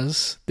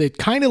 claws? It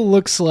kind of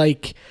looks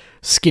like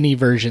skinny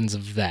versions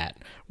of that,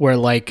 where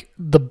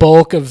the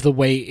bulk of the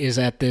weight is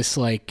at this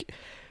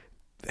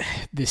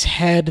this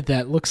head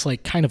that looks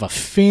like kind of a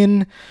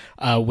fin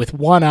with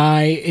one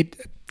eye.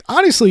 It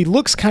honestly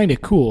looks kind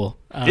of cool.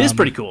 It is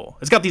pretty cool.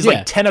 It's got these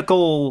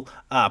tentacle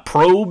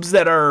probes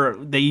that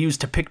they use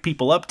to pick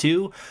people up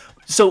too.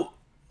 So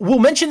we'll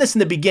mention this in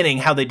the beginning,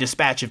 how they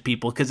dispatch of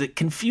people, because it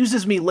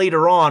confuses me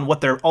later on what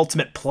their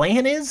ultimate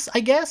plan is, I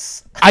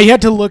guess. I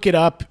had to look it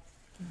up,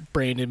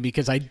 Brandon,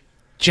 because I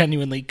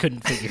genuinely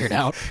couldn't figure it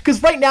out.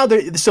 Because right now,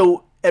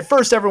 at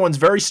first everyone's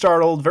very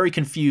startled, very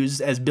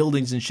confused as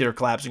buildings and shit are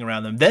collapsing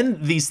around them. Then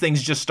these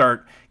things just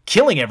start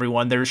killing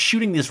everyone. They're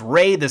shooting this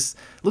ray, this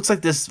looks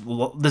like this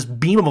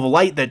beam of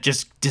light that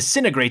just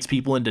disintegrates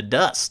people into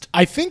dust.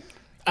 I think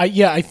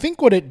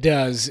what it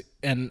does,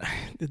 and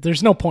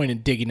there's no point in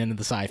digging into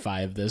the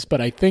sci-fi of this,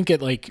 but I think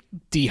it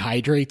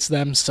dehydrates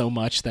them so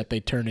much that they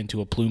turn into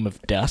a plume of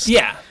dust.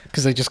 Yeah.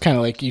 Because they just kind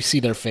of you see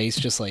their face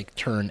just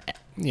turn,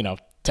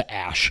 to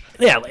ash.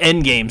 Yeah,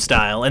 Endgame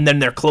style, and then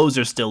their clothes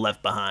are still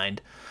left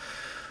behind.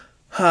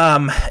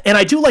 And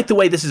I do like the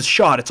way this is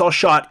shot. It's all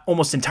shot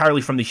almost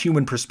entirely from the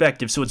human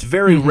perspective, so it's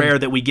very rare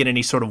that we get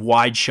any sort of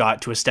wide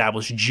shot to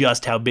establish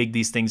just how big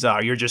these things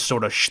are. You're just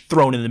sort of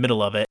thrown in the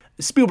middle of it.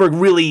 Spielberg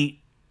really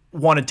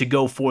wanted to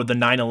go for the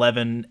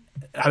 9/11,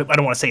 I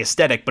don't want to say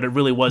aesthetic, but it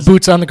really was...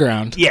 Boots on the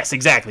ground. Yes,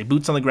 exactly.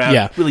 Boots on the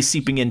ground, really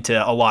seeping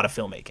into a lot of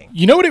filmmaking.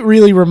 You know what it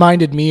really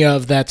reminded me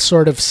of? That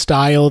sort of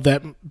style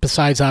that,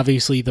 besides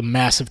obviously the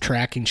massive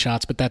tracking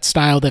shots, but that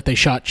style that they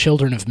shot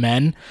Children of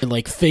Men.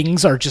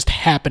 Things are just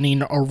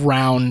happening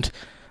around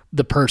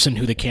the person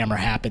who the camera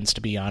happens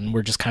to be on.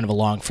 We're just kind of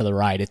along for the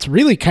ride. It's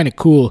really kind of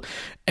cool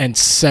and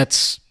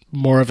sets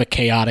more of a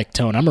chaotic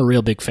tone. I'm a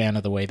real big fan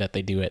of the way that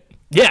they do it.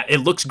 Yeah, it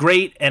looks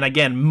great, and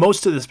again,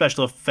 most of the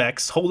special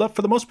effects hold up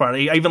for the most part.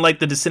 I even like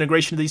the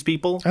disintegration of these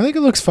people. I think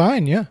it looks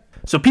fine, yeah.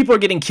 So people are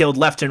getting killed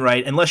left and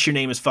right, unless your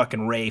name is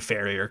fucking Ray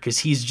Ferrier, because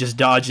he's just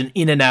dodging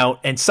in and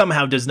out, and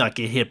somehow does not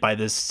get hit by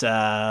this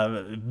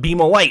beam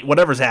of light,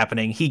 whatever's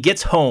happening. He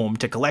gets home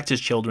to collect his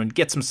children,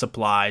 get some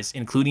supplies,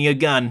 including a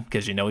gun,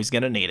 because you know he's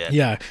going to need it.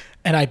 Yeah,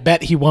 and I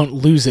bet he won't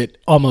lose it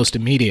almost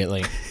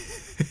immediately.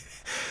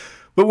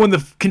 But when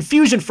the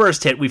confusion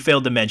first hit, we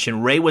failed to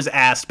mention, Ray was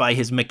asked by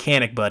his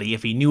mechanic buddy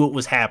if he knew what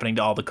was happening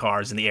to all the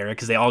cars in the area,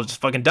 because they all just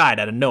fucking died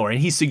out of nowhere.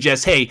 And he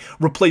suggests, hey,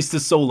 replace the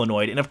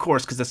solenoid. And of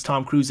course, because that's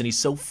Tom Cruise and he's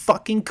so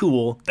fucking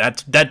cool,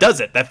 that does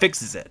it. That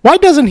fixes it. Why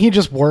doesn't he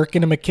just work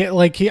in a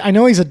mechanic? I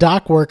know he's a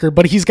dock worker,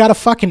 but he's got a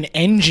fucking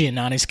engine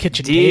on his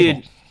kitchen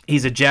table.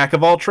 He's a jack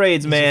of all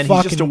trades, man.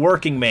 He's just a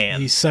working man.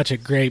 He's such a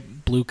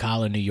great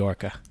blue-collar New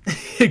Yorker.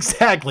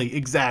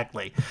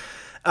 Exactly.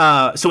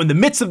 So in the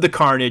midst of the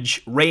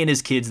carnage, Ray and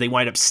his kids, they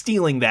wind up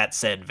stealing that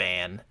said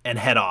van and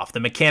head off. The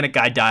mechanic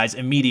guy dies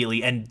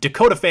immediately, and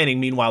Dakota Fanning,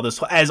 meanwhile,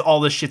 as all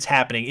this shit's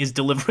happening, is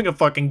delivering a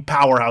fucking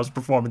powerhouse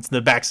performance in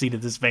the backseat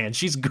of this van.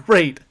 She's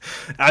great.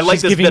 I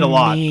like this bit a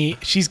lot.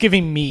 She's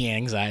giving me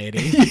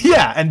anxiety.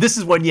 Yeah, and this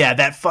is when,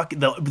 that fucking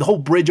the whole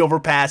bridge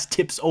overpass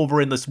tips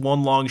over in this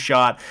one long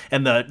shot,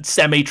 and the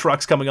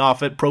semi-trucks coming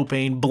off it,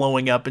 propane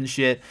blowing up and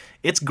shit.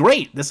 It's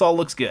great. This all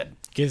looks good.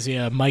 Gives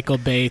you a Michael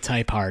Bay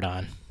type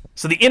hard-on.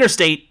 So the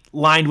interstate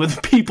lined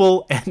with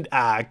people and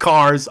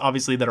cars,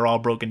 obviously, that are all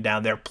broken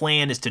down. Their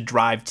plan is to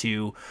drive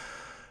to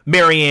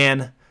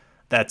Marianne,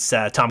 that's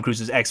Tom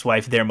Cruise's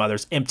ex-wife, their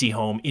mother's empty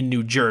home in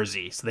New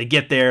Jersey. So they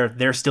get there,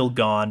 they're still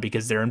gone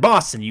because they're in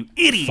Boston, you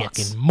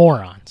idiots. Fucking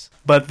morons.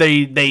 But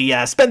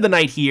they spend the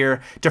night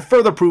here. To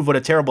further prove what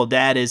a terrible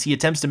dad is, he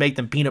attempts to make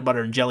them peanut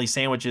butter and jelly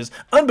sandwiches,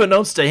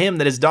 unbeknownst to him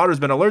that his daughter's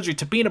been allergic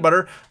to peanut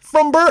butter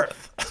from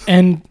birth.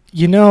 And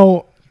you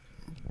know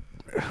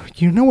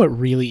what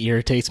really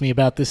irritates me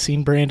about this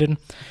scene, Brandon?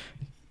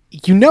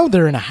 You know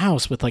they're in a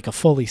house with like a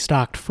fully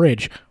stocked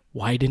fridge.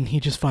 Why didn't he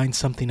just find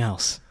something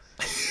else?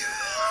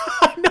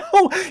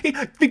 No,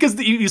 because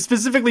you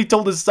specifically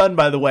told his son,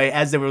 by the way,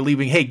 as they were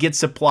leaving, hey, get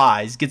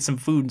supplies, get some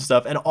food and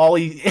stuff. And all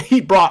he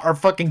brought are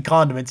fucking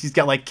condiments. He's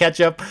got like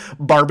ketchup,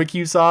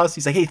 barbecue sauce.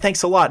 He's like, hey,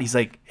 thanks a lot. He's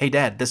like, hey,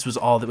 Dad, this was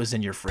all that was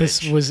in your fridge.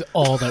 This was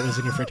all that was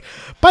in your fridge.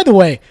 By the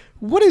way,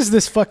 what is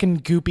this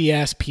fucking goopy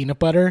ass peanut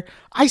butter?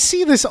 I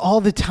see this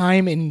all the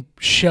time in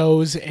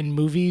shows and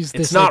movies.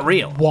 It's not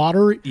real.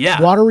 Watery,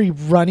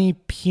 runny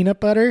peanut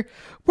butter.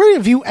 Where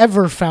have you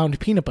ever found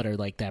peanut butter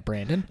like that,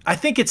 Brandon? I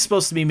think it's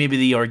supposed to be maybe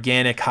the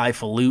organic,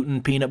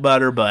 highfalutin peanut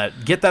butter, but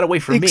get that away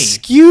from me.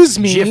 Excuse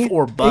me. Jif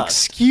or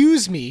bust.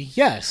 Excuse me.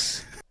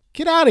 Yes.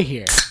 Get out of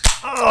here.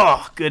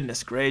 Oh,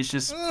 goodness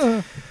gracious.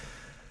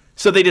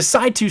 So they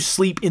decide to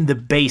sleep in the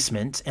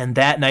basement, and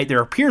that night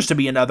there appears to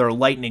be another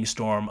lightning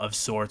storm of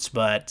sorts,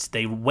 but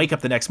they wake up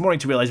the next morning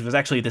to realize it was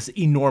actually this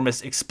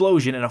enormous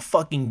explosion and a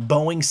fucking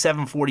Boeing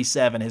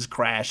 747 has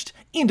crashed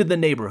into the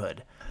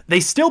neighborhood. They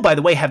still, by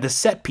the way, have the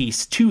set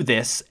piece to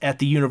this at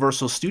the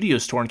Universal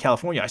Studios store in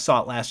California. I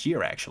saw it last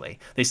year, actually.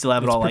 They still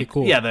have it all like,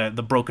 cool. Yeah,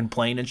 the broken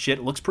plane and shit.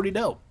 It looks pretty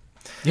dope.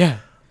 Yeah.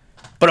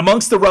 But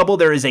amongst the rubble,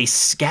 there is a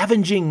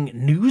scavenging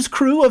news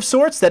crew of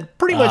sorts that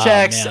pretty much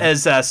acts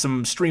as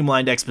some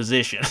streamlined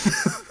exposition.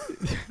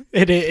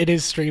 It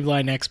is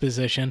streamlined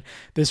exposition.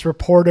 This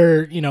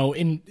reporter,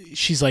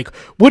 she's like,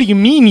 what do you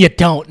mean you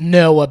don't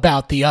know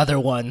about the other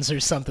ones or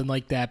something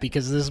like that?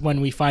 Because this is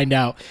when we find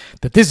out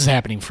that this is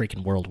happening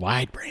freaking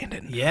worldwide,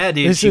 Brandon. Yeah,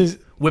 dude. She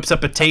whips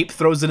up a tape,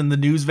 throws it in the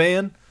news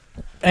van.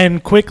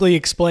 And quickly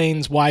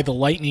explains why the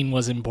lightning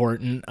was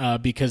important,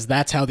 because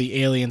that's how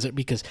the aliens,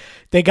 because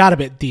they got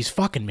these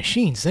fucking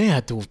machines, they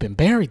had to have been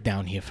buried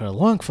down here for a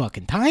long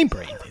fucking time,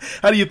 Brandon.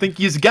 How do you think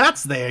you got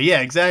there? Yeah,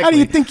 exactly. How do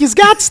you think you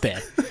got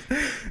there?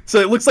 So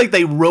it looks like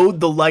they rode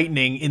the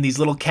lightning in these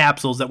little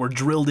capsules that were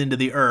drilled into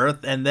the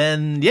earth and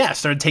then,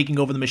 started taking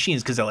over the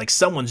machines because they're like,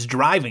 someone's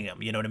driving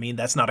them. You know what I mean?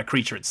 That's not a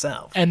creature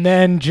itself. And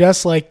then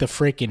just like the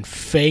freaking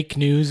fake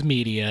news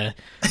media...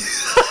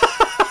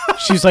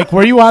 She's like,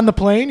 were you on the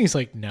plane? He's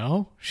like,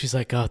 no. She's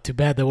like, oh, too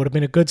bad. That would have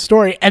been a good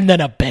story. And then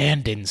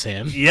abandons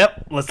him.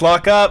 Yep. Let's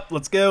lock up.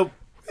 Let's go.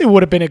 It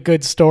would have been a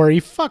good story.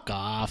 Fuck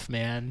off,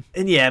 man.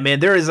 And yeah,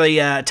 man, there is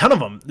a ton of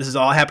them. This is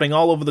all happening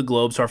all over the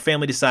globe. So our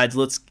family decides,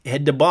 let's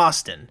head to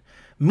Boston.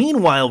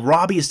 Meanwhile,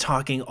 Robbie is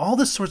talking all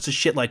this sorts of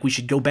shit like we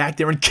should go back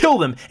there and kill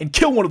them and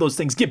kill one of those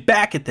things, get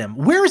back at them.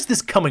 Where is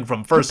this coming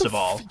from, first of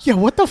all? Yeah,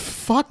 what the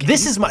fuck?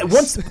 This is my...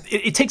 Once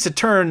it takes a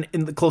turn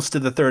close to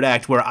the third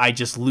act where I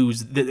just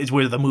lose... It's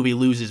where the movie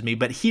loses me.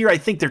 But here I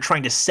think they're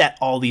trying to set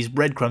all these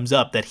breadcrumbs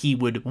up that he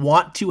would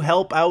want to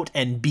help out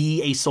and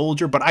be a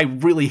soldier, but I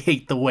really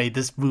hate the way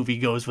this movie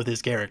goes with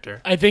his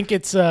character. I think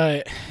it's...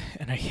 and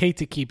I hate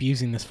to keep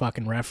using this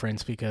fucking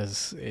reference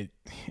because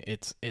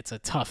it's a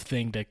tough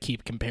thing to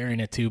keep comparing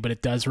it to, but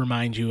it does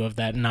remind you of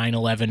that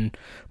 9/11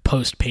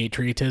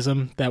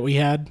 post-patriotism that we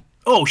had.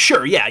 Oh,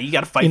 sure, yeah, you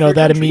got to fight. For your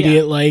that country,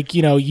 immediate,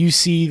 you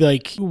see,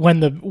 like when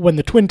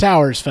the Twin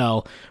Towers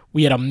fell,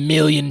 we had 1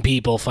 million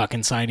people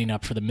fucking signing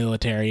up for the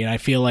military, and I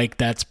feel like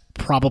that's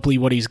probably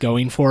what he's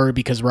going for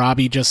because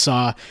Robbie just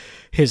saw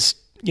his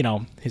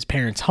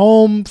parents'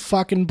 home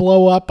fucking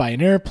blow up by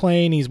an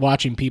airplane. He's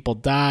watching people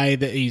die.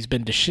 That he's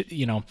been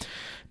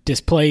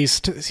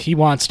displaced. He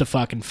wants to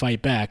fucking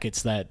fight back.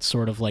 It's that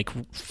sort of like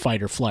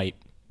fight or flight.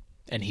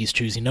 And he's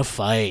choosing to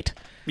fight.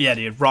 Yeah,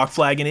 dude. Rock,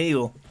 flag, and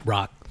eagle.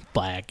 Rock,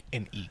 flag,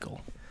 and eagle.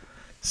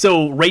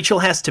 So Rachel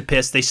has to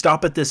piss. They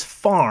stop at this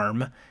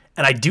farm.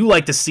 And I do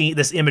like to see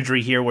this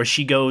imagery here where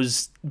she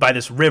goes by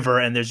this river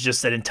and there's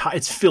just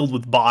it's filled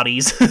with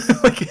bodies.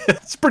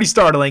 It's pretty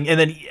startling. And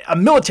then a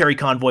military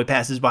convoy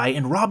passes by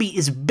and Robbie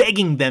is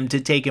begging them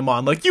to take him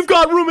on. Like, you've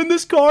got room in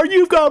this car.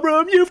 You've got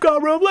room.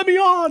 Let me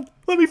on.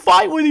 Let me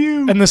fight with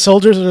you. And the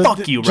soldiers are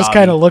Fuck you, just Robbie.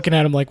 kind of looking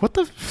at him like, what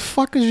the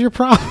fuck is your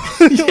problem?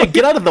 Yeah,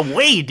 get out of the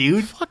way,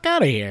 dude. Fuck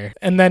out of here.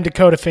 And then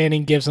Dakota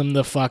Fanning gives him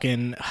the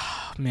fucking...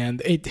 Oh,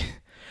 man,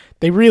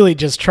 they really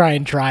just try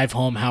and drive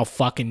home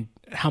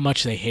how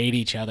much they hate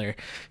each other.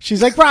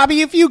 She's like,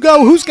 Robbie, if you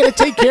go, who's going to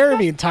take care of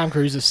me? And Tom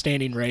Cruise is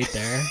standing right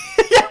there.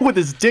 Yeah, with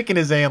his dick in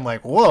his hand,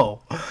 like,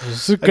 whoa.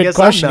 It's a good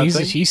question.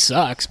 He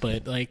sucks,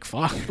 but, like,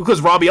 fuck.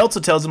 Because Robbie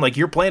also tells him, like,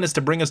 your plan is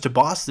to bring us to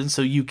Boston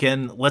so you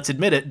can, let's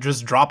admit it,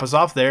 just drop us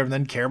off there and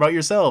then care about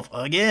yourself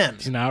again.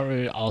 He's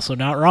also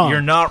not wrong.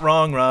 You're not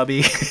wrong,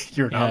 Robbie.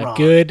 You're not wrong.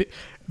 Good.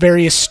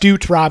 Very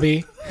astute,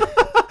 Robbie.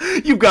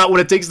 You've got what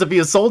it takes to be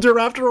a soldier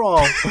after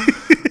all.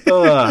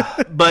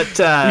 But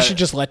we should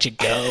just let you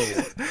go.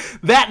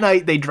 That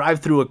night they drive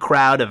through a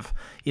crowd of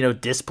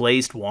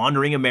displaced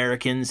wandering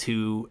Americans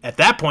who at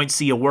that point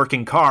see a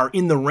working car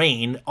in the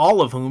rain,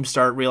 all of whom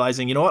start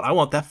realizing, you know what, I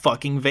want that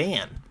fucking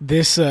van.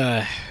 This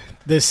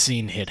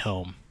scene hit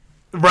home.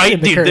 Right, in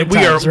the dude. current We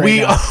are times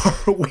right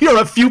now. we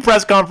are a few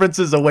press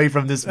conferences away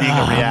from this being a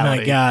Oh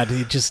reality. my god!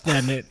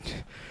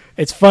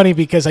 It's funny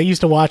because I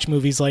used to watch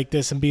movies like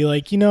this and be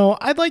like,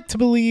 I'd like to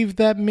believe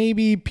that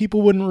maybe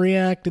people wouldn't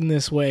react in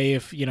this way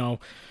if,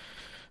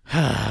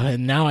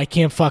 and now I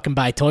can't fucking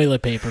buy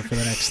toilet paper for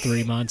the next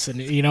 3 months.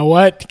 And you know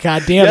what?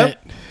 God damn it.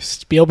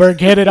 Spielberg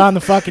hit it on the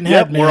fucking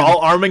head, Yep, man. we're all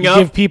arming you up.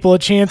 Give people a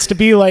chance to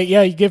be like,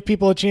 you give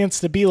people a chance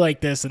to be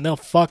like this and they'll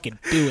fucking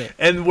do it.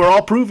 And we're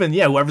all proven,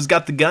 whoever's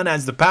got the gun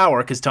has the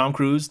power, because Tom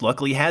Cruise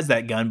luckily has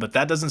that gun, but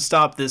that doesn't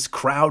stop this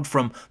crowd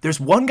from... There's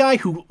one guy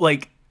who,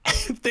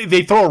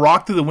 they throw a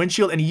rock through the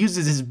windshield, and he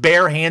uses his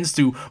bare hands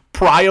to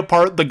pry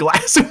apart the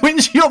glass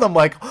windshield. I'm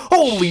like,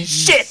 holy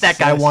shit, that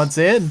guy wants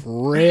in.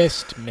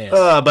 Wrist miss.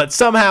 But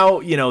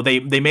somehow,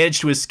 they manage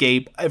to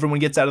escape. Everyone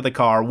gets out of the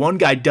car. One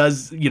guy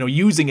does,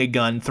 using a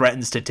gun,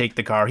 threatens to take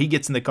the car. He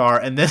gets in the car,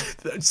 and then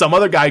some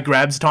other guy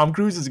grabs Tom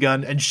Cruise's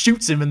gun and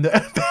shoots him in the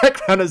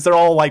background as they're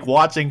all,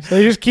 watching.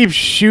 They just keep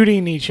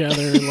shooting each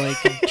other,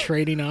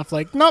 trading off,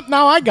 nope,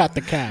 now I got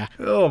the car.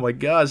 Oh, my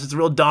gosh. It's a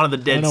real Dawn of the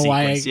Dead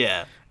sequence,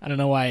 I don't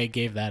know why I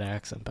gave that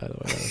accent, by the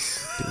way. That was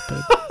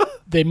stupid.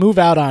 They move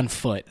out on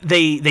foot.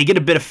 They get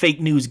a bit of fake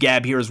news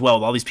gab here as well.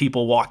 With all these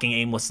people walking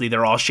aimlessly,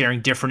 they're all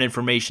sharing different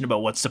information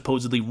about what's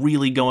supposedly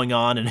really going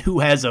on and who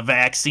has a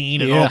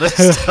vaccine and all this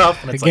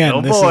stuff. And it's Again,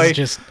 oh this boy. is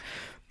just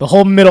the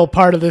whole middle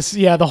part of this.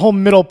 Yeah, the whole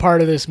middle part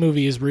of this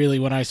movie is really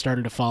when I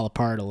started to fall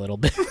apart a little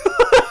bit.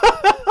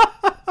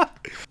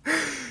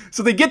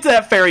 So they get to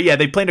that ferry,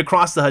 they plan to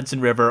cross the Hudson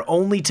River,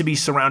 only to be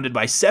surrounded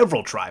by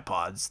several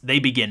tripods. They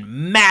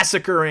begin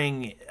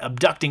massacring,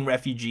 abducting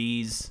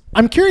refugees.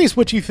 I'm curious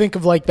what you think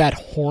of that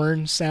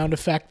horn sound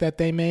effect that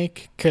they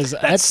make, because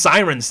That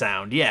siren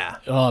sound,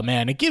 oh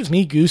man, it gives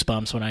me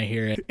goosebumps when I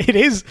hear it. It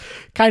is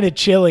kind of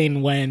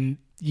chilling when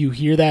you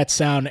hear that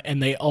sound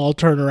and they all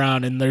turn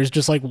around and there's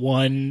just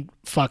one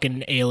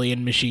fucking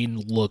alien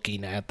machine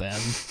looking at them.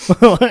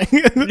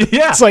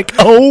 It's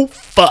oh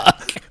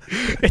fuck.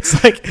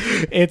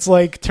 It's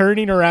like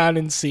turning around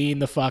and seeing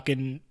the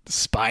fucking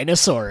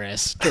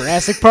Spinosaurus,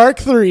 Jurassic Park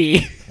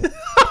 3.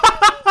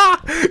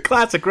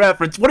 Classic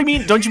reference. What do you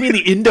mean? Don't you mean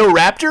the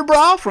Indoraptor,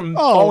 bro, from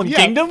Fallen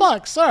Kingdom?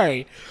 Fuck,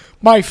 sorry.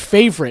 My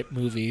favorite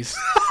movies.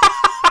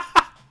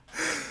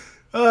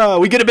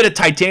 We get a bit of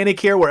Titanic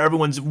here, where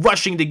everyone's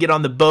rushing to get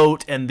on the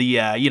boat, and the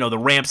the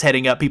ramp's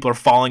heading up. People are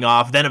falling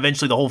off. Then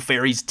eventually, the whole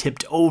ferry's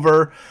tipped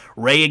over.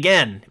 Ray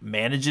again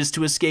manages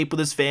to escape with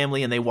his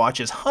family, and they watch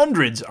as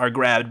hundreds are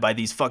grabbed by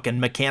these fucking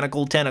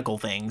mechanical tentacle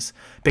things,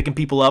 picking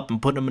people up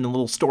and putting them in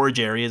little storage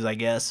areas, I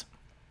guess.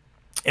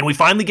 And we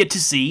finally get to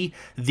see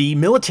the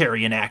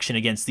military in action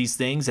against these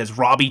things as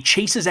Robbie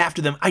chases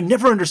after them. I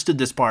never understood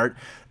this part.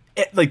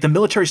 The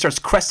military starts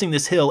cresting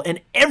this hill, and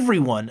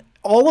everyone,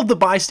 all of the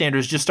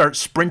bystanders, just start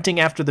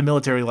sprinting after the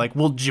military,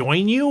 we'll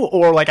join you,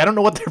 or I don't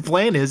know what their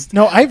plan is.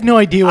 No, I have no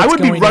idea what's I would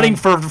going be running on.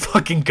 for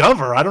fucking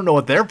cover. I don't know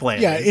what their plan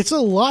is. Yeah, it's a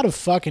lot of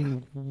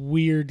fucking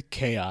weird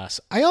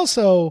chaos. I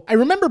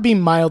remember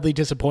being mildly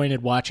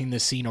disappointed watching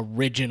this scene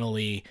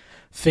originally,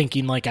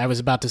 thinking I was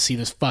about to see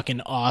this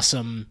fucking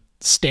awesome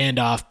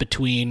standoff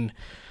between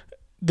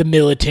the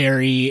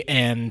military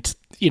and,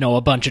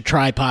 a bunch of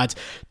tripods.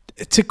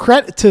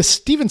 To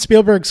Steven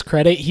Spielberg's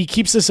credit, he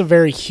keeps this a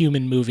very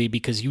human movie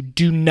because you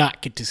do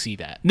not get to see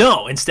that.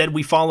 No, instead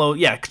we follow,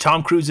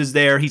 Tom Cruise is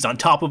there. He's on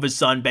top of his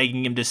son,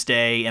 begging him to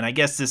stay. And I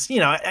guess this,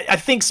 I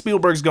think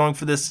Spielberg's going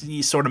for this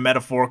sort of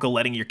metaphorical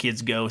letting your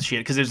kids go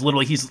shit. Because there's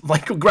literally, he's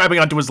grabbing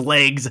onto his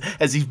legs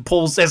as he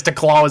has to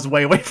claw his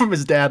way away from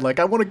his dad.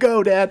 I want to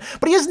go, Dad.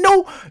 But he has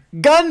no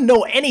gun,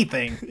 no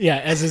anything. Yeah,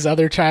 as his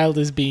other child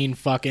is being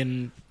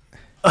fucking...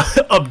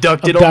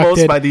 abducted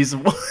almost by these.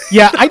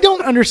 Yeah, I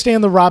don't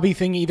understand the Robbie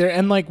thing either.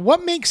 And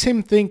what makes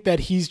him think that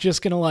he's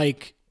just gonna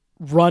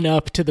run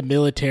up to the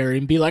military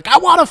and be like, I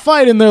want to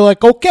fight, and they're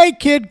like, okay,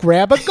 kid,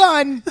 grab a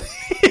gun.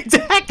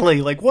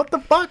 Exactly. What the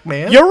fuck,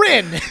 man? You're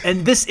in.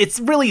 And it's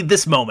really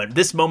this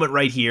moment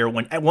right here,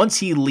 when once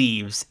he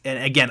leaves,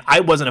 and again,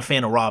 I wasn't a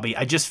fan of Robbie.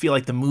 I just feel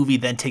like the movie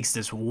then takes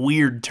this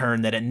weird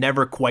turn that it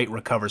never quite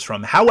recovers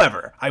from.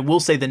 However, I will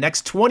say the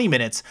next 20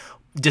 minutes,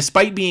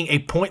 despite being a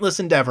pointless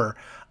endeavor,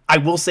 I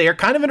will say are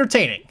kind of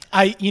entertaining.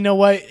 You know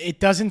what? It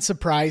doesn't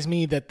surprise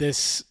me that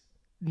this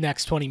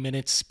next 20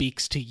 minutes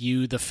speaks to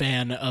you, the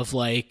fan of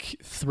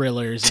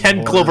thrillers.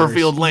 10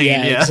 Cloverfield Lane.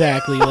 Yeah,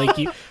 exactly.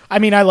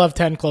 I love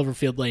 10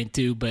 Cloverfield Lane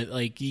too, but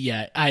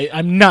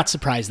I'm not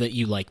surprised that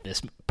you like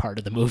this part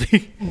of the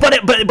movie.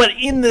 But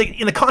in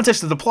the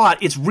context of the plot,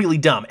 it's really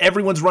dumb.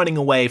 Everyone's running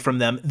away from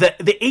them.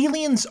 The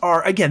aliens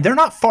are, again, they're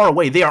not far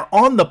away. They are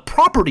on the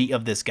property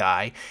of this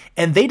guy,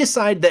 and they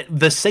decide that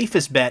the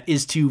safest bet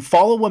is to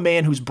follow a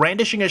man who's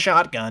brandishing a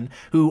shotgun,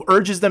 who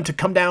urges them to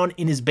come down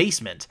in his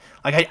basement.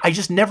 I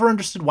just never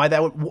understood why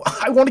that would...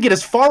 I want to get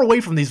as far away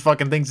from these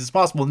fucking things as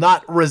possible,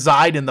 not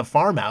reside in the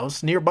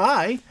farmhouse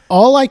nearby.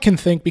 All I can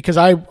think, because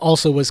I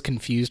also was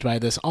confused by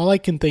this, all I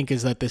can think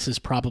is that this is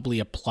probably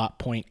a plot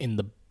point in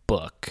the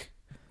book.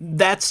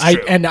 That's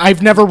true. And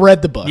I've never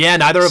read the book. Yeah,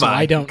 neither have so I.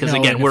 I don't know.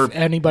 Again, if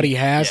anybody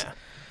has. Yeah.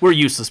 We're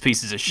useless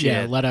pieces of shit.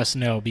 Yeah, let us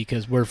know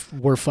because we're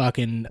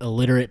fucking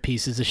illiterate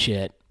pieces of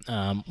shit.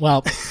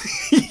 Well,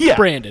 Yeah.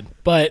 Brandon,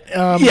 but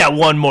Yeah,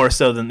 one more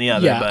so than the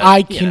other. yeah, but,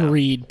 I can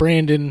read.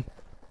 Brandon,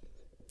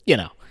 you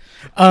know.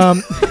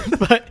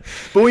 But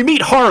we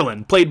meet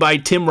Harlan, played by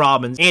Tim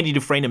Robbins, Andy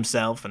Dufresne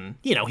himself, and,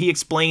 he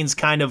explains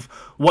kind of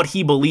what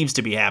he believes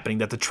to be happening,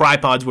 that the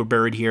tripods were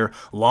buried here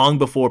long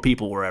before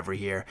people were ever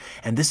here,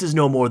 and this is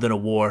no more than a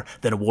war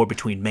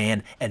between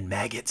man and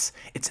maggots.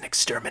 It's an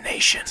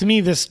extermination. to me,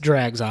 this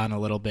drags on a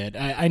little bit.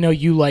 I know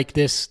you like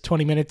this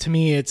 20-minute. To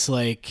me, it's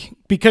like,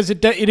 because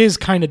it is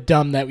kind of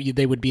dumb that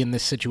they would be in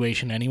this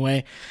situation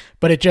anyway,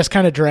 but it just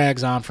kind of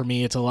drags on for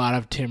me. It's a lot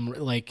of Tim,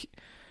 like,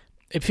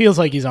 it feels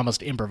like he's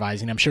almost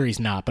improvising. I'm sure he's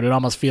not, but it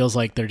almost feels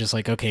like they're just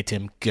like, okay,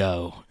 Tim,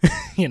 go.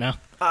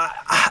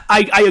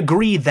 I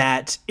agree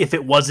that if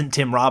it wasn't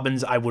Tim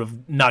Robbins, I would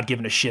have not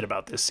given a shit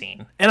about this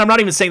scene. And I'm not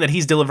even saying that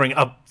he's delivering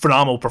a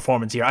phenomenal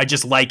performance here. I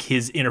just like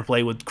his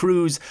interplay with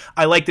Cruise.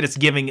 I like that it's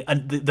giving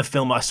the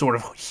film a sort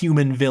of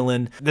human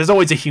villain. There's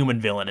always a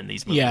human villain in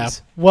these movies. Yeah.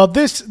 Well,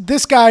 this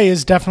guy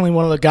is definitely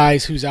one of the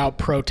guys who's out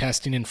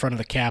protesting in front of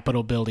the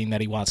Capitol building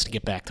that he wants to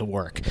get back to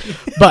work.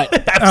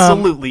 But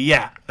Absolutely,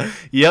 yeah.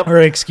 Yep.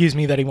 or excuse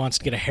me, that he wants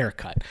to get a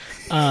haircut.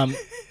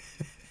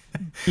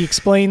 He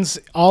explains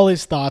all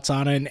his thoughts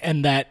on it,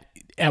 and that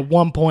at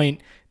one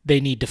point they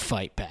need to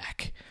fight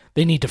back.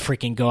 They need to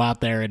freaking go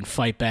out there and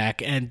fight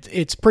back, and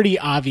it's pretty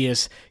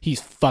obvious he's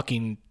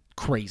fucking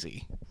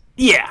crazy.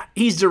 Yeah,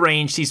 he's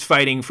deranged. He's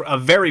fighting for a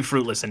very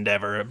fruitless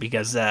endeavor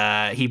because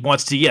he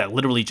wants to,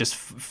 literally just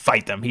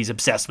fight them. He's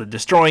obsessed with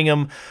destroying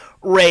them.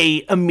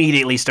 Ray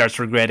immediately starts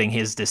regretting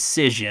his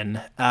decision.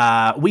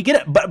 We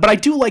get it, but I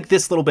do like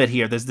this little bit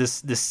here. There's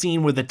this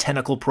scene with the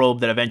tentacle probe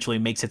that eventually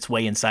makes its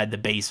way inside the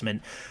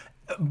basement.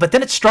 But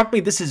then it struck me,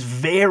 this is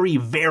very,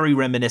 very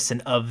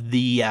reminiscent of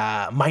the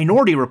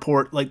Minority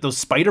Report, like those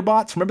spider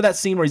bots. Remember that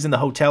scene where he's in the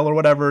hotel or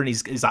whatever, and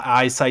his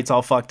eyesight's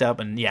all fucked up,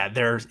 and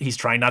he's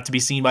trying not to be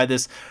seen by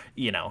this,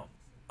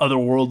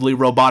 otherworldly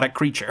robotic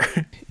creature.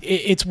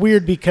 It's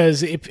weird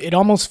because it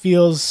almost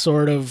feels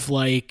sort of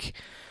like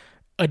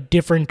a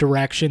different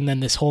direction than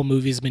this whole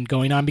movie's been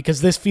going on,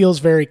 because this feels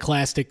very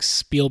classic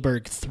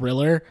Spielberg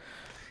thriller.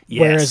 Yes.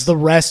 Whereas the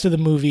rest of the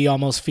movie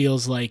almost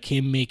feels like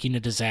him making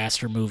a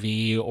disaster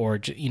movie or,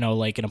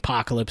 like an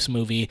apocalypse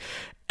movie.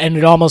 And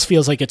it almost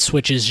feels like it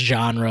switches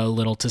genre a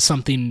little to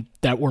something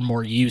that we're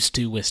more used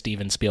to with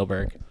Steven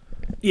Spielberg.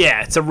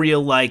 Yeah, it's a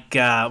real,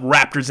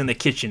 raptors in the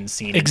kitchen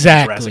scene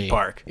Exactly. in Jurassic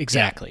Park.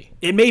 Exactly.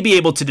 Yeah. It may be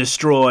able to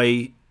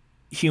destroy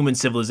human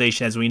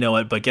civilization as we know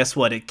it, but guess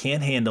what? It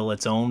can't handle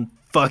its own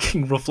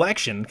fucking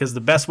reflection, because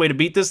the best way to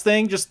beat this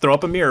thing, just throw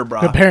up a mirror,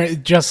 bro. Apparently,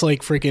 just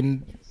like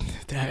freaking...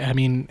 I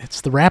mean,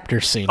 it's the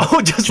raptor scene.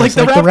 Oh, just like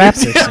the raptor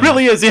scene. scene. It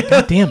really is, yeah.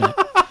 God damn it.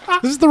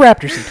 This is the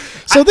raptor scene.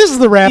 So this is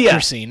the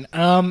raptor scene.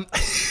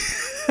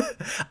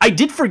 I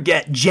did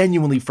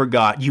genuinely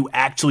forgot, you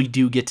actually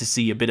do get to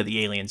see a bit of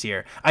the aliens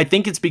here. I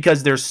think it's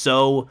because they're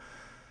so,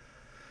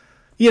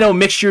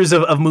 mixtures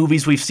of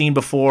movies we've seen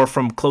before,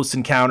 from Close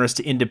Encounters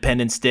to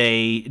Independence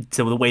Day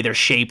to the way they're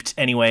shaped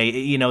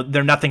anyway.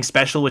 They're nothing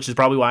special, which is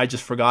probably why I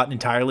just forgot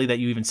entirely that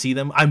you even see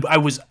them.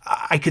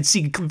 I could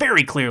see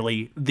very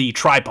clearly the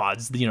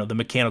tripods, the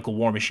mechanical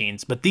war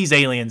machines, but these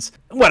aliens,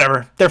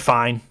 whatever, they're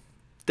fine.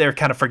 They're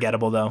kind of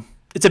forgettable though.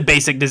 It's a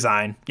basic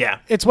design. Yeah.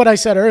 It's what I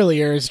said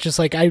earlier. It's just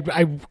like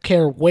I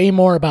care way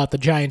more about the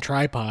giant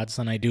tripods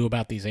than I do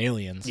about these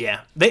aliens.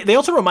 Yeah. They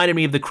also reminded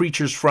me of the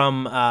creatures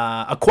from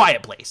A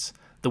Quiet Place,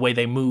 the way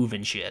they move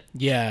and shit.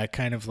 Yeah,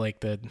 kind of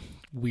like the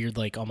weird,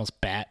 like almost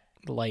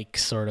bat-like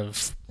sort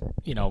of,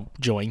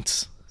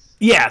 joints.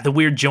 Yeah, the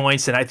weird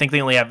joints, and I think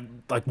they only have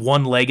like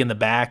one leg in the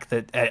back.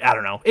 That I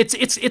don't know.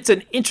 It's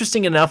an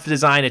interesting enough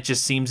design. It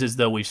just seems as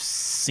though we've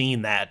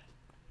seen that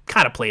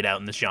kind of played out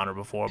in this genre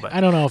before. But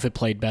I don't know if it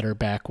played better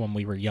back when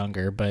we were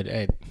younger, but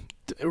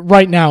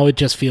right now it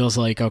just feels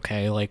like,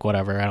 okay, like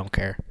whatever, I don't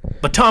care.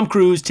 But Tom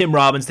Cruise, Tim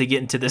Robbins, they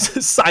get into this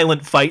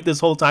silent fight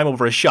this whole time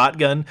over a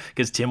shotgun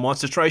because Tim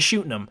wants to try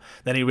shooting him.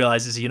 Then he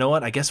realizes, you know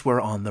what? I guess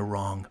we're on the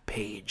wrong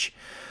page.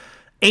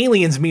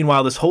 Aliens,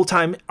 meanwhile, this whole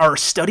time are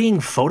studying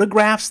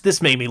photographs.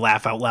 This made me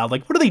laugh out loud.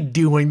 Like, what are they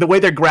doing? The way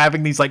they're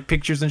grabbing these like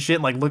pictures and shit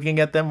and like looking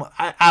at them.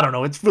 I don't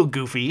know. It's real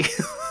goofy.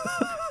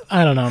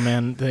 I don't know,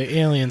 man. The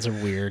aliens are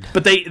weird.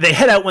 But they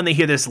head out when they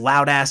hear this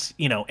loud-ass,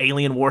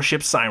 alien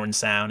warship siren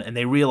sound, and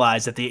they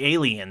realize that the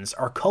aliens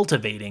are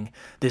cultivating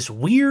this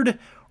weird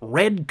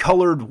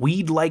red-colored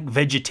weed-like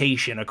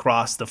vegetation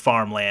across the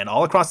farmland,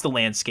 all across the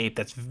landscape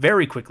that's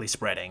very quickly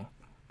spreading.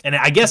 And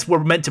I guess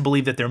we're meant to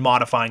believe that they're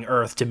modifying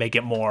Earth to make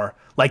it more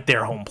like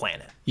their home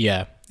planet.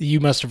 Yeah, you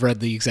must have read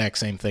the exact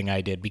same thing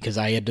I did, because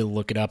I had to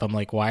look it up. I'm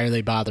like, why are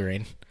they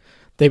bothering?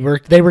 They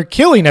were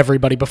killing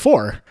everybody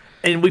before.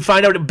 And we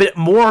find out a bit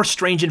more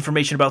strange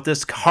information about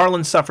this.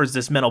 Harlan suffers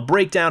this mental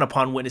breakdown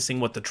upon witnessing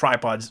what the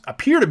tripods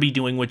appear to be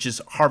doing, which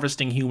is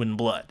harvesting human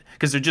blood.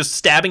 Because they're just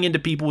stabbing into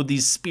people with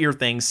these spear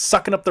things,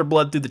 sucking up their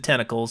blood through the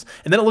tentacles,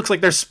 and then it looks like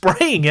they're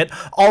spraying it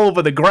all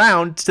over the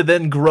ground to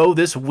then grow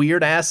this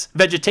weird-ass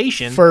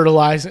vegetation.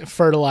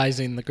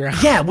 Fertilizing the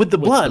ground. Yeah, with the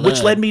blood,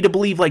 which led me to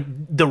believe, like,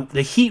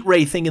 the heat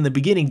ray thing in the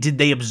beginning, did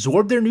they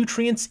absorb their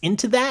nutrients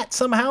into that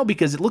somehow?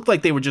 Because it looked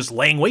like they were just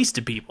laying waste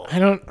to people. I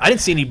didn't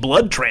see any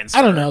blood transfer.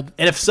 I don't know.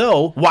 And if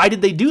so, why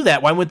did they do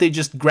that? Why wouldn't they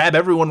just grab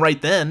everyone right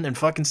then and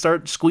fucking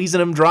start squeezing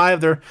them dry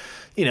of their,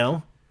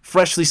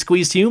 freshly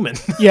squeezed human?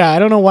 Yeah, I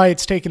don't know why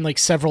it's taken like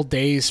several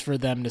days for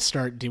them to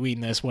start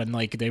doing this when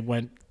like they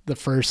went the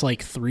first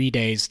like 3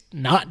 days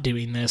not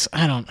doing this.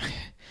 I don't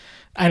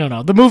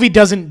know. The movie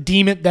doesn't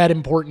deem it that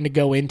important to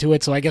go into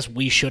it, so I guess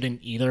we shouldn't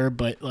either,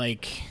 but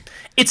like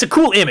it's a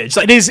cool image.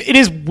 Like, it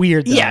is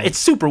weird though. Yeah, it's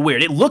super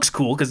weird. It looks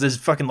cool because there's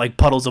fucking like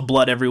puddles of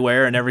blood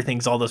everywhere and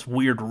everything's all this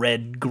weird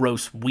red,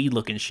 gross, weed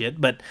looking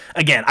shit. But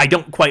again, I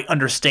don't quite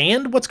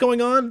understand what's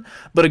going on,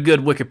 but a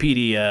good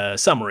Wikipedia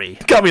summary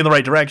got me in the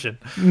right direction.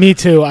 Me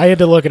too. I had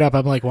to look it up.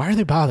 I'm like, why are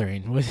they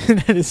bothering?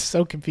 That is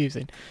so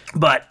confusing.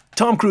 But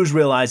Tom Cruise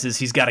realizes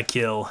he's got to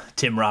kill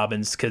Tim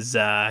Robbins because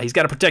he's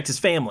got to protect his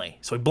family.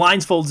 So he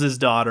blindfolds his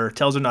daughter,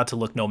 tells her not to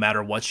look no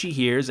matter what she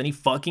hears, and he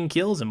fucking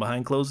kills him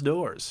behind closed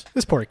doors.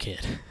 This poor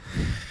kid.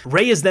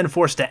 Ray is then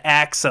forced to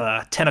axe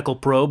a tentacle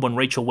probe. When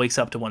Rachel wakes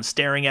up to one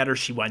staring at her,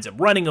 she winds up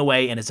running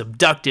away and is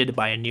abducted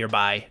by a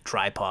nearby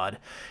tripod.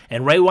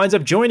 And Ray winds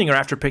up joining her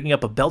after picking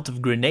up a belt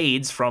of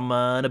grenades from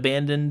an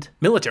abandoned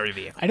military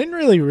vehicle. I didn't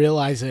really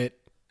realize it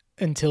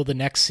until the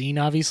next scene,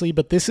 obviously,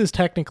 but this is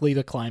technically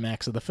the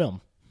climax of the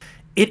film.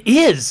 It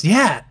is,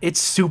 yeah. It's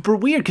super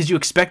weird because you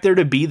expect there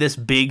to be this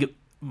big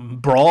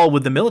brawl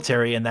with the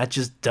military, and that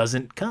just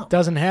doesn't come.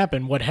 Doesn't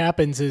happen. What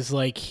happens is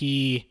like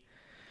he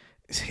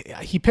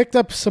picked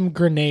up some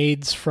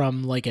grenades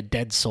from like a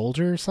dead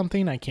soldier or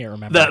something. I can't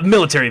remember. The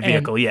military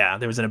vehicle, yeah.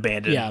 There was an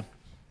abandoned. Yeah,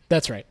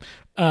 that's right.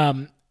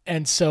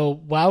 And so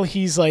while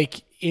he's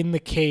like in the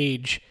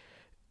cage,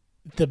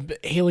 the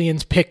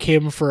aliens pick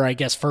him for, I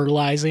guess,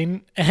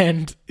 fertilizing,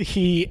 and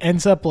he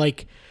ends up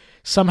like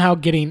somehow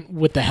getting,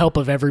 with the help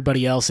of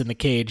everybody else in the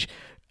cage,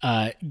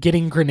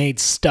 getting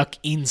grenades stuck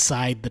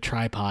inside the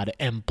tripod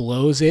and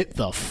blows it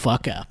the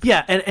fuck up.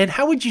 Yeah, and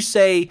how would you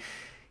say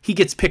he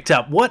gets picked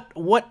up? What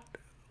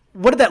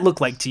did that look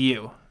like to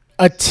you?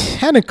 A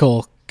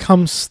tentacle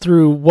comes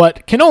through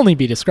what can only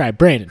be described,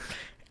 Brandon,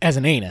 as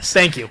an anus.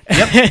 Thank you.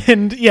 Yep.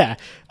 And yeah,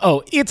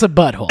 it's a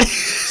butthole.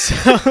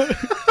 So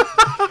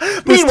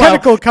this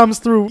tentacle comes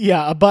through,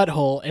 a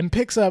butthole and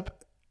picks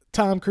up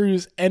Tom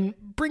Cruise and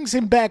brings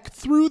him back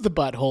through the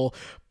butthole,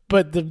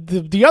 but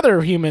the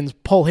other humans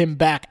pull him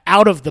back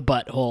out of the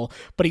butthole,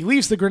 but he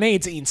leaves the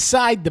grenades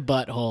inside the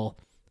butthole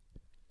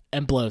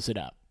and blows it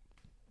up.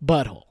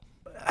 Butthole.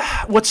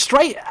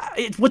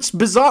 What's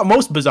bizarre,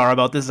 most bizarre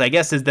about this, I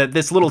guess, is that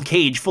this little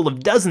cage full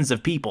of dozens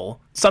of people,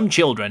 some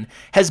children,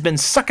 has been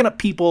sucking up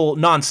people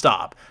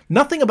nonstop.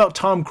 Nothing about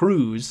Tom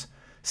Cruise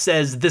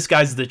says this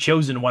guy's the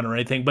chosen one or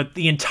anything, but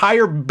the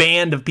entire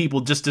band of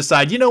people just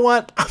decide, you know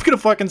what, I'm gonna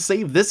fucking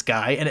save this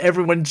guy, and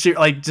everyone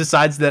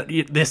decides that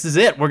this is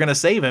it, we're gonna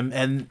save him,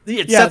 and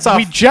it sets off.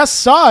 We just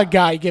saw a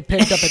guy get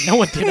picked up, and no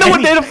one did. No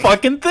one did a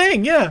fucking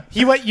thing. Yeah,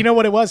 you know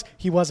what it was?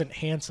 He wasn't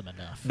handsome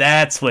enough.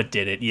 That's what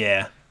did it.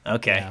 Yeah.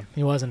 Okay. Yeah,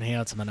 he wasn't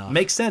handsome enough.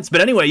 Makes sense.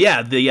 But anyway,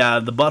 yeah,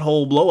 the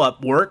butthole blow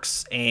up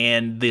works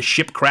and the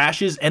ship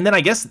crashes, and then I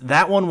guess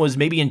that one was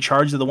maybe in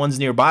charge of the ones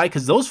nearby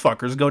because those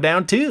fuckers go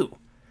down too.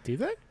 Do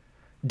they?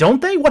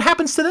 Don't they? What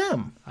happens to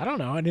them? I don't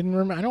know. I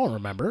don't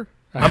remember.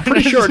 I'm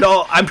pretty sure.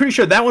 No, I'm pretty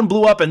sure that one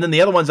blew up, and then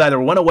the other ones either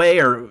went away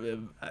or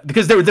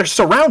because they're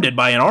surrounded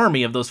by an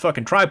army of those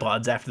fucking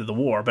tripods after the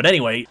war. But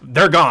anyway,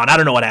 they're gone. I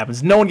don't know what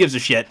happens. No one gives a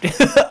shit.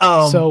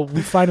 So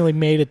we finally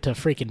made it to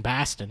freaking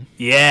Boston.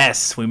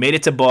 Yes, we made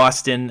it to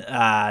Boston.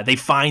 They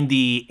find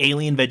the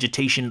alien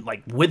vegetation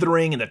like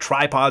withering, and the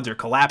tripods are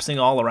collapsing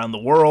all around the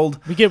world.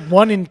 We get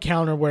one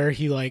encounter where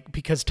he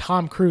because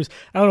Tom Cruise.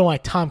 I don't know why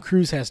Tom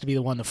Cruise has to be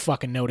the one to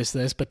fucking notice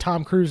this, but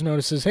Tom Cruise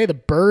notices, hey, the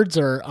birds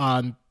are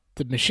on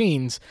the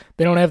machines,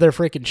 they don't have their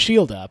freaking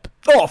shield up.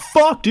 Oh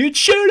fuck, dude,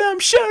 shoot him!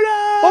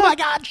 Oh my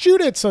god,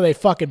 shoot it! So they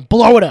fucking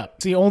blow it up.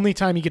 It's the only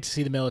time you get to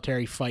see the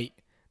military fight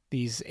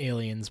these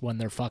aliens when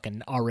they're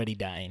fucking already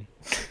dying.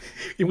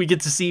 We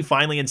get to see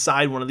finally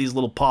inside one of these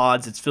little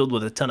pods. It's filled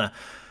with a ton of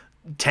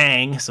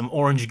Tang, some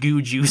orange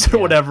goo juice or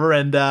whatever,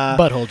 and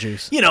butthole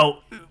juice.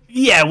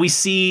 Yeah, we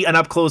see an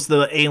up close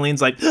the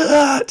alien's like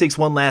takes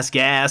one last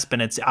gasp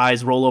and its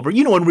eyes roll over.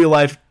 In real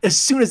life, as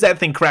soon as that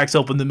thing cracks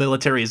open, the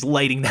military is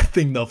lighting that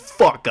thing the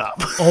fuck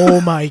up. Oh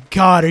my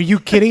god, are you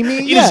kidding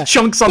me? Just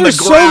chunks on the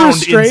ground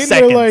in seconds.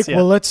 They're like,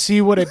 well, let's see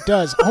what it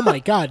does. Oh my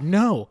god,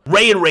 no.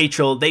 Ray and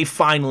Rachel, they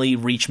finally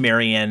reach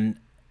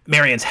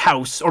Marianne's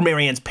house, or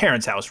Marianne's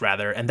parents' house,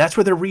 rather, and that's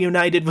where they're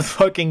reunited with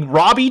fucking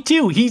Robbie,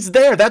 too. He's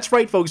there. That's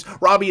right, folks.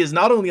 Robbie is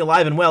not only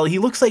alive and well, he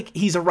looks like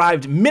he's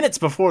arrived minutes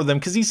before them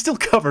because he's still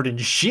covered in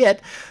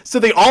shit. So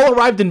they all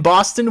arrived in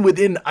Boston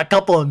within a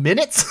couple of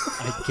minutes?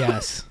 I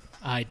guess.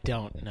 I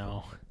don't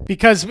know.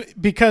 Because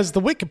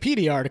the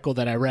Wikipedia article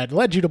that I read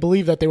led you to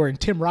believe that they were in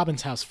Tim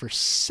Robbins' house for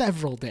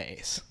several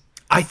days.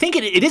 I think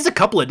it is a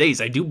couple of days,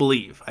 I do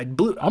believe.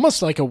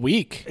 Almost like a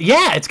week.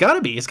 Yeah, it's got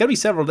to be. It's got to be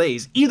several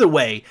days. Either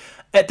way,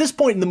 at this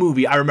point in the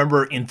movie, I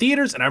remember in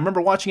theaters, and I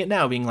remember watching it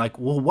now being like,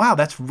 well, wow,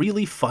 that's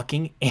really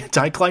fucking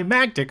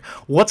anticlimactic.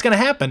 What's going to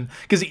happen?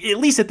 Because at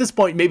least at this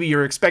point, maybe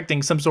you're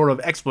expecting some sort of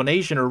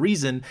explanation or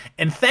reason,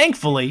 and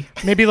thankfully...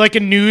 Maybe like a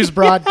news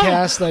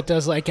broadcast that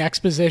does like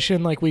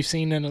exposition like we've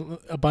seen in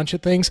a bunch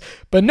of things.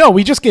 But no,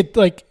 we just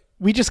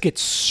get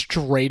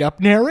straight up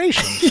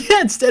narration.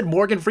 Yeah, instead,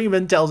 Morgan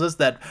Freeman tells us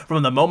that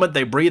from the moment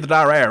they breathed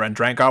our air and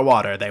drank our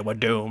water, they were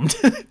doomed.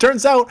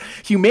 Turns out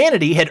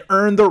humanity had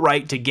earned the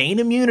right to gain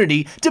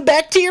immunity to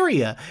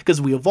bacteria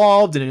because we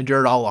evolved and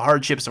endured all the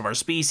hardships of our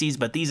species,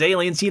 but these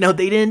aliens, they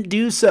didn't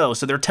do so.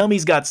 So their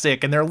tummies got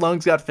sick and their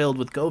lungs got filled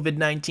with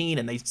COVID-19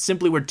 and they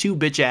simply were too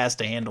bitch-ass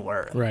to handle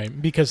Earth.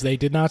 Right, because they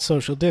did not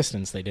social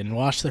distance. They didn't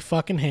wash their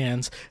fucking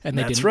hands and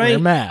they didn't right. wear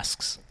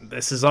masks.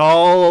 This is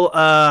all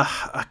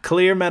a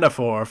clear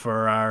metaphor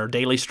for our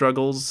daily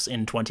struggles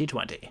in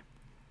 2020.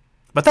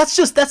 But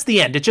that's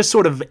the end. It just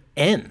sort of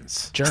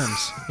ends.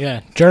 Germs.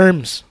 Yeah,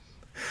 germs.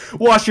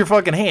 Wash your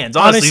fucking hands.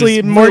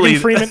 Honestly,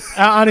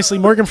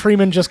 Morgan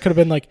Freeman just could have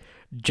been like,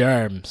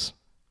 germs.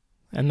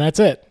 And that's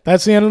it.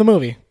 That's the end of the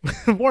movie.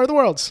 War of the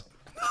Worlds.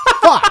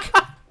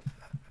 Fuck.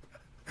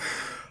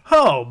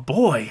 Oh,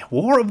 boy.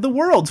 War of the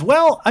Worlds.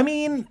 Well, I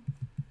mean...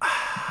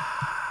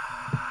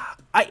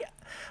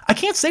 I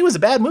can't say it was a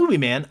bad movie,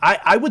 man.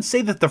 I would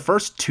say that the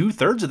first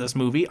 2/3 of this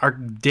movie are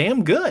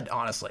damn good,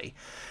 honestly.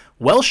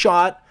 Well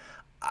shot.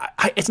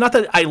 It's not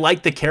that I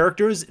like the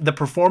characters, the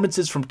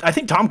performances from... I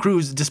think Tom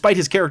Cruise, despite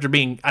his character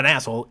being an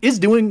asshole, is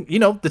doing,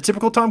 the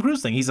typical Tom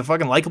Cruise thing. He's a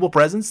fucking likable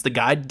presence. The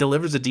guy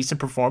delivers a decent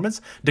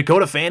performance.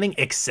 Dakota Fanning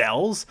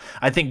excels.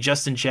 I think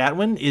Justin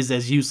Chatwin is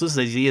as useless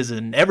as he is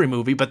in every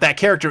movie, but that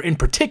character in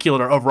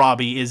particular of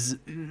Robbie is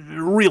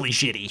really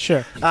shitty.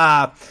 Sure.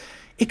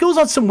 It goes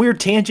on some weird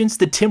tangents.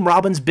 The Tim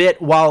Robbins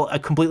bit, while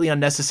completely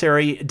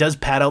unnecessary, does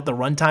pad out the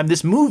runtime.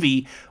 This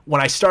movie,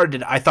 when I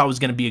started it, I thought was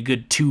going to be a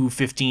good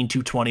 2:15,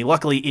 2:20.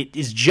 Luckily, it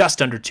is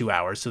just under 2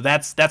 hours, so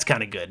that's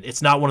kind of good.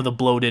 It's not one of the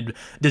bloated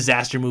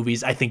disaster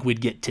movies I think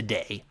we'd get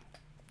today.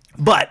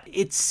 But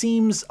it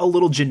seems a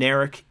little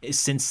generic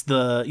since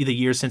the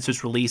years since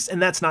its release,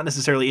 and that's not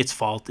necessarily its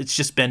fault. It's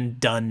just been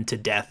done to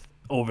death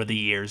over the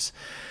years.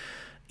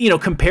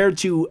 Compared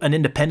to an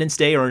Independence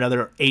Day or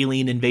another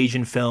alien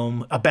invasion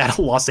film, a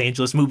Battle of Los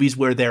Angeles, movies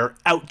where they're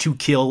out to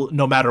kill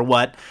no matter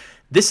what,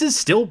 this is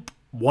still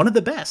one of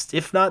the best,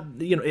 if not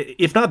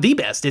the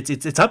best.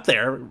 It's up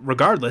there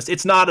regardless.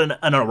 It's not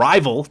an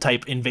Arrival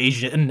type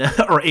invasion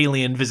or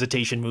alien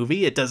visitation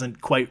movie. It doesn't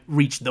quite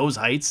reach those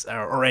heights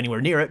or anywhere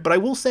near it, but I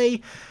will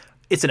say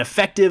it's an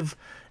effective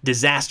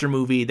disaster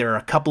movie. There are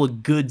a couple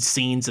of good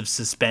scenes of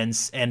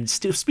suspense, and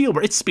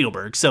Spielberg. It's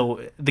Spielberg,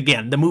 so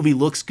again, the movie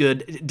looks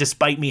good,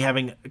 despite me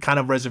having kind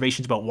of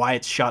reservations about why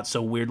it's shot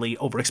so weirdly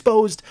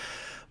overexposed.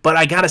 But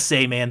I gotta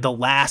say, man, the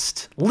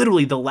last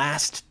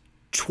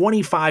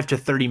 25 to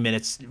 30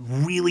 minutes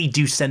really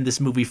do send this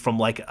movie from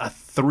like a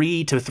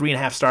 3 to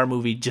 3.5 star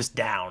movie just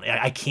down.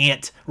 I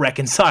can't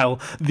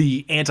reconcile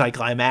the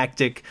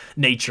anticlimactic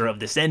nature of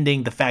this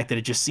ending, the fact that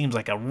it just seems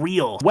like a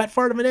real wet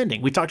fart of an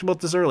ending. We talked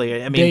about this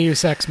earlier. I mean,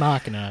 Deus Ex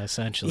Machina,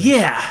 essentially.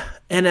 Yeah,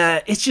 and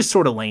it's just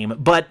sort of lame,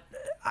 but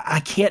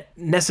I can't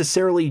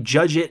necessarily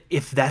judge it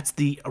if that's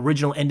the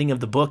original ending of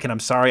the book, and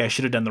I'm sorry, I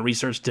should have done the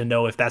research to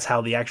know if that's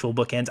how the actual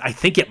book ends. I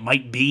think it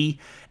might be,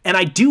 and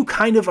I do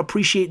kind of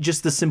appreciate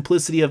just the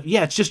simplicity of,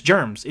 it's just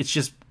germs. It's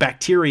just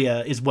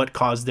bacteria is what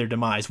caused their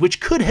demise, which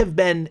could have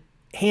been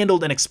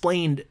handled and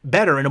explained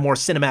better in a more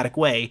cinematic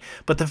way.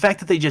 But the fact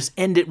that they just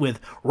end it with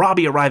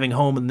Robbie arriving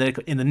home in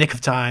the nick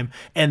of time,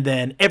 and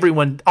then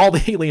all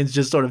the aliens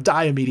just sort of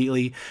die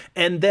immediately,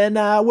 and then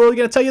we're going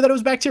to tell you that it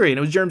was bacteria and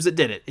it was germs that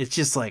did it. It's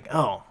just like,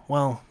 oh,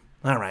 well,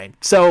 all right.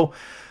 So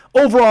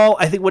overall,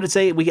 I think, what did it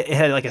say? It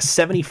had like a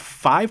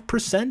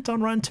 75%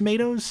 on Rotten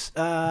Tomatoes.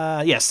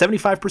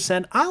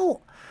 75%.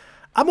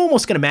 I'm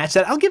almost going to match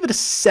that. I'll give it a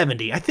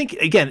 70. I think,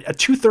 again,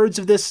 2/3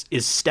 of this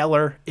is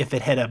stellar. If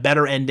it had a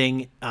better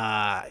ending,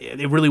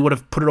 it really would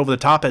have put it over the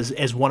top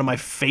as one of my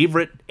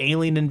favorite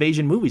alien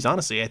invasion movies,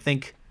 honestly. I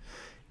think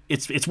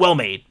it's well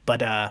made,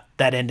 but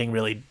that ending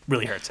really,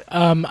 really hurts it.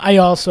 I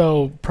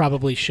also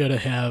probably should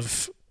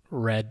have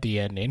read the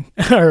ending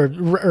or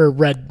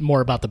read more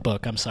about the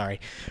book. I'm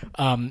sorry.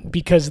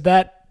 Because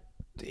that,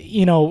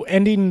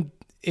 ending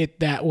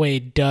it that way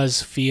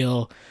does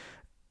feel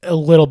a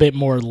little bit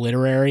more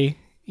literary.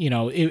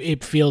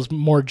 It feels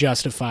more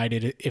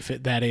justified if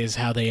that is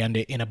how they end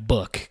it in a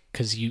book,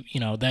 because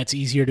that's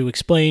easier to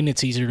explain.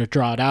 It's easier to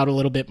draw it out a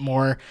little bit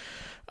more,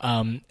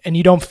 and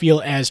you don't feel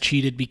as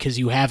cheated because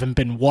you haven't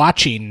been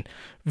watching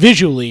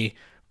visually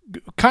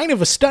kind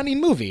of a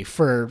stunning movie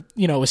for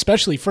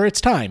especially for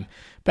its time.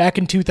 Back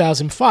in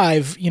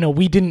 2005,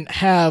 we didn't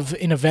have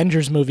an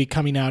Avengers movie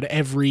coming out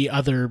every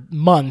other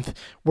month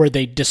where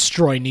they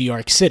destroy New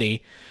York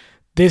City.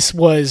 This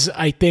was,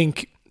 I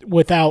think,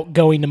 without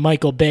going to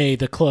Michael Bay,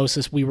 the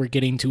closest we were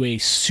getting to a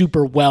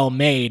super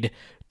well-made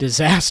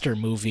disaster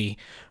movie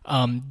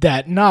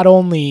that not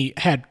only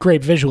had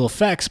great visual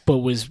effects, but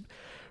was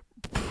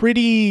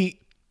pretty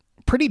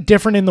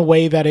different in the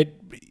way that it,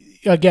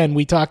 again,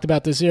 we talked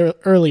about this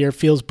earlier,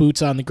 feels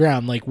boots on the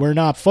ground. Like, we're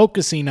not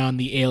focusing on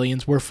the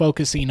aliens, we're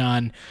focusing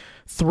on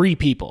three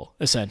people,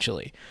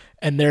 essentially,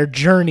 and their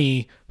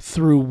journey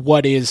through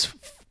what is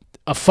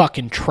a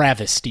fucking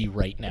travesty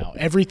right now.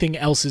 Everything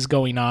else is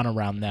going on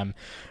around them.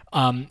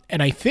 And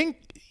I think,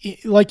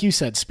 like you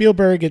said,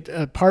 Spielberg,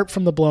 apart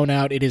from the blown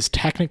out, it is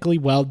technically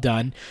well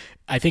done.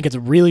 I think it's a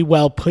really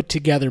well put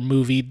together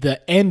movie.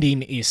 The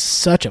ending is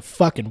such a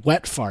fucking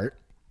wet fart,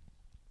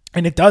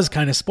 and it does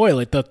kind of spoil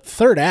it. The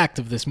third act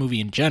of this movie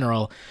in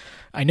general,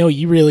 I know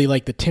you really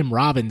like the Tim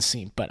Robbins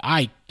scene, but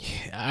I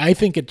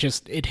think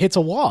it hits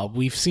a wall.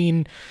 We've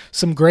seen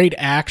some great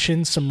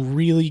action, some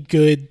really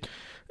good,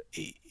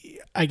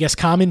 I guess,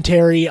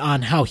 commentary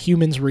on how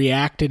humans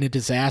react in a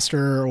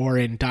disaster or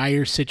in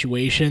dire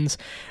situations.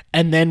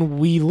 And then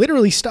we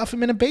literally stuff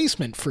him in a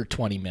basement for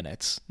 20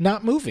 minutes,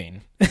 not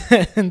moving.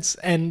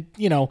 and,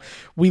 you know,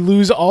 we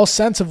lose all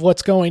sense of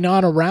what's going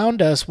on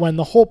around us when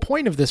the whole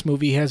point of this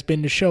movie has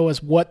been to show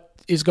us what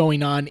is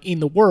going on in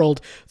the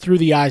world through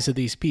the eyes of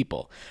these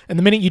people. And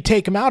the minute you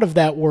take them out of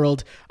that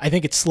world, I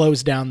think it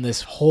slows down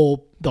the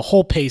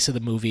whole pace of the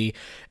movie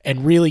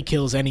and really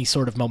kills any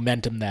sort of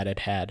momentum that it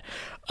had.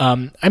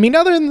 I mean,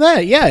 other than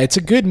that, yeah, it's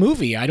a good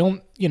movie. I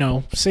don't,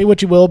 say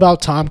what you will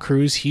about Tom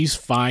Cruise. He's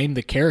fine.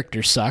 The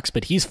character sucks,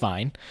 but he's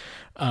fine.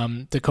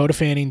 Dakota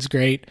Fanning's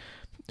great.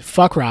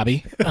 Fuck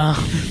Robbie.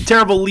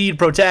 Terrible lead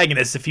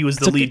protagonist if he was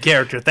the lead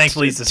character.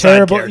 Thankfully, he's the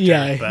terrible, side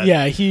character.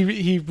 Yeah,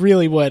 he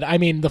really would. I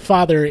mean, the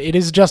father, it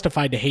is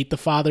justified to hate the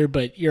father,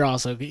 but you're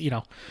also,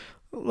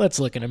 let's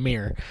look in a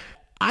mirror.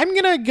 I'm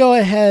going to go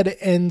ahead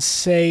and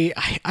say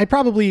I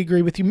probably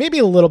agree with you, maybe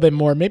a little bit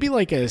more, maybe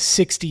like a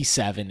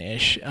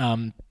 67-ish,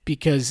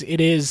 because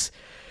it is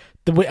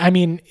the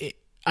way,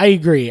 I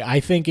agree. I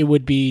think it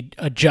would be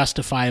a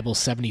justifiable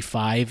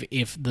 75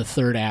 if the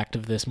third act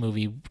of this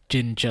movie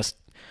didn't just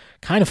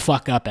kind of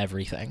fuck up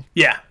everything.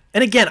 Yeah.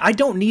 And again, I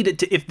don't need it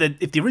to, if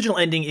the original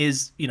ending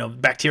is,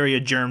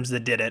 bacteria, germs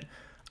that did it,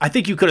 I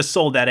think you could have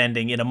sold that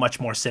ending in a much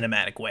more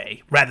cinematic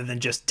way rather than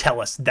just tell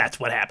us that's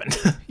what happened.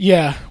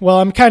 Yeah. Well,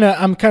 I'm kind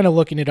of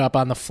looking it up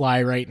on the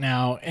fly right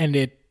now, and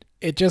it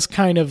just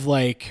kind of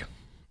like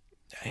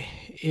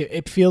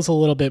it feels a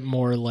little bit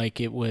more like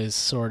it was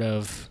sort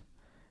of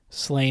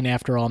slain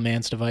after all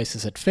man's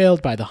devices had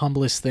failed by the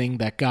humblest thing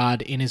that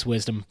God in his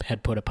wisdom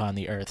had put upon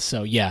the earth.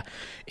 So yeah,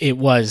 it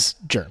was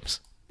germs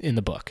in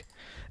the book.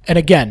 And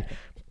again,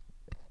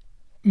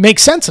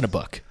 makes sense in a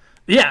book.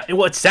 Yeah,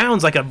 it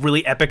sounds like a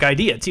really epic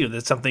idea too,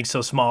 that something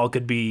so small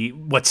could be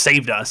what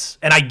saved us.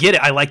 And I get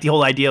it. I like the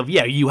whole idea of,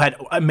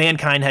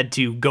 mankind had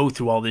to go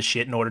through all this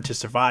shit in order to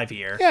survive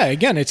here. Yeah,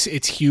 again, it's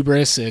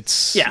hubris.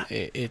 It's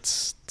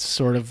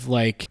sort of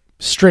like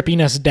stripping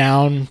us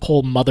down.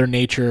 Whole Mother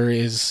Nature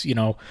is,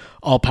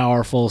 all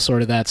powerful,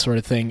 sort of that sort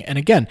of thing. And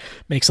again,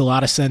 makes a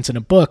lot of sense in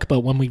a book,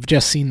 but when we've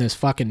just seen this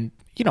fucking,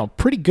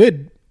 pretty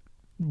good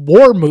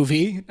war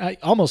movie,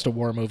 almost a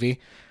war movie,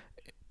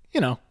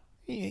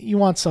 you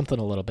want something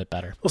a little bit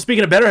better. Well,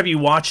 speaking of better, have you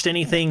watched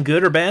anything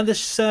good or bad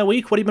this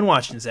week? What have you been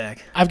watching,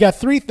 Zach? I've got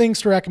 3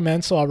 things to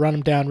recommend, so I'll run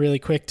them down really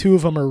quick. 2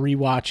 of them are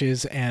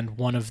rewatches, and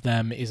one of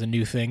them is a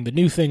new thing. The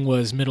new thing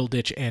was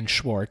Middleditch and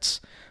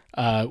Schwartz,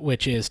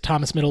 which is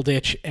Thomas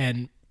Middleditch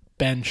and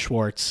Ben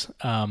Schwartz.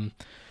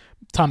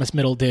 Thomas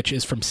Middleditch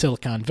is from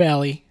Silicon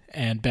Valley,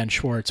 and Ben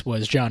Schwartz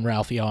was John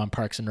Ralphio on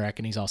Parks and Rec,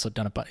 and he's also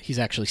done it. He's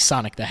actually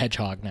Sonic the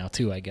Hedgehog now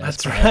too, I guess.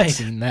 That's right. I've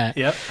seen that.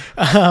 Yep.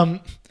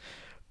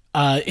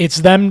 It's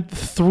them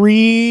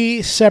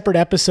 3 separate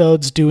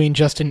episodes doing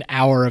just an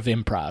hour of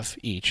improv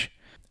each.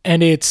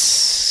 And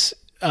it's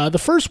the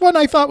first one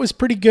I thought was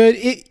pretty good.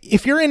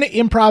 If you're into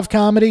improv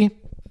comedy,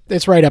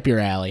 it's right up your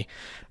alley.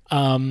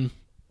 I'm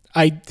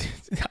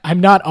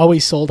not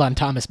always sold on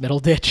Thomas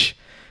Middleditch,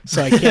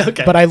 so I can't.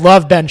 Okay. But I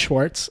love Ben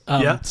Schwartz.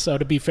 So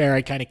to be fair,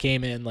 I kind of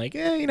came in like,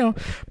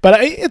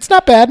 but it's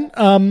not bad.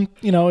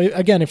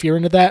 Again, if you're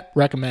into that,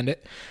 recommend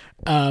it.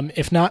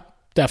 If not,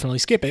 definitely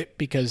skip it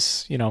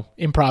because,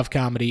 improv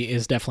comedy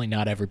is definitely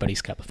not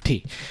everybody's cup of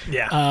tea.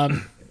 Yeah.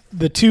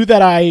 The 2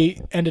 that I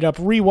ended up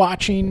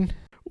rewatching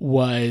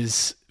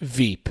was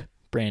Veep.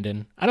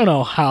 Brandon, I don't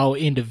know how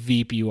into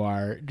Veep you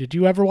are. Did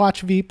you ever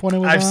watch Veep when it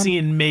was on? I've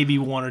seen maybe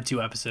 1 or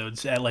 2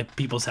 episodes at like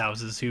people's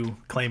houses who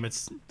claim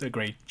it's a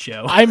great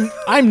show.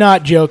 I'm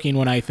not joking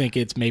when I think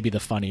it's maybe the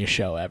funniest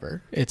show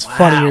ever. It's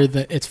funnier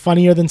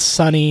than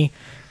Sunny.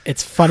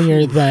 It's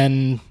funnier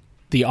than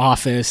The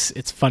Office.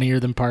 It's funnier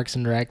than Parks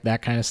and Rec,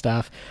 that kind of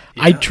stuff.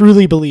 Yeah. I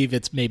truly believe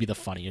it's maybe the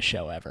funniest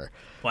show ever.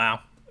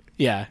 Wow.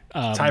 Yeah.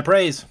 It's high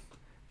praise.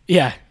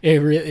 Yeah,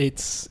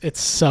 it's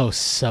so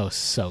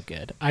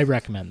good. I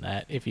recommend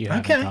that if you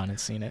haven't gone and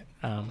seen it.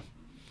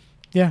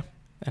 Yeah,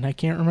 and I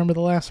can't remember the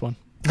last one.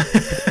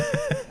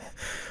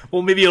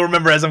 Well, maybe you'll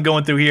remember as I'm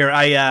going through here.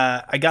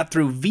 I got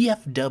through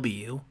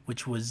VFW,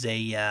 which was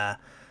a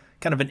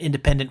kind of an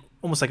independent,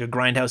 almost like a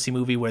grindhousey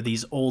movie where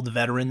these old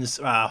veterans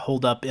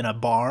hold up in a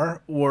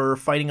bar or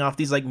fighting off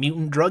these like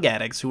mutant drug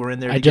addicts who are in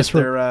there to get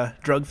their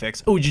drug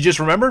fix. Oh, did you just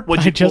remember? What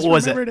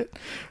was remembered it?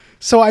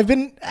 So I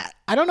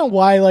don't know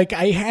why, like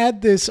I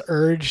had this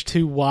urge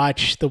to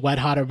watch the Wet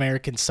Hot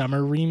American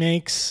Summer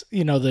remakes,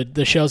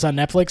 the shows on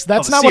Netflix.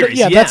 That's not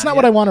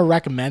what I want to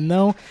recommend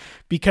though,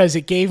 because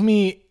it gave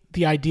me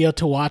the idea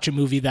to watch a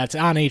movie that's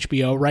on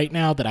HBO right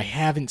now that I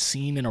haven't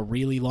seen in a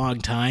really long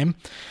time.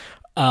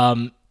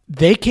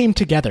 They Came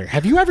Together.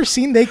 Have you ever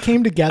seen They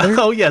Came Together?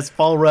 Oh yes,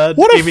 Paul Rudd.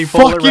 What Amy a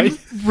Poehler, fucking right?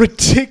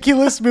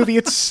 ridiculous movie.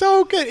 It's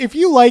so good. If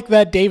you like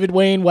that David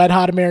Wayne Wet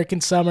Hot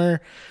American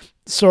Summer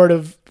sort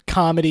of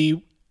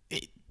comedy,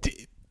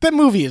 that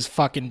movie is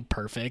fucking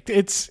perfect.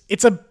 It's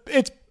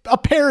a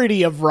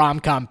parody of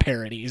rom-com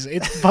parodies.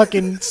 It's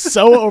fucking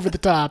so over the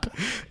top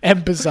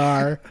and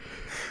bizarre.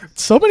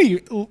 So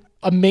many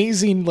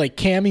amazing like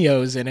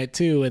cameos in it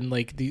too, and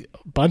like the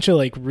bunch of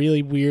like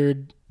really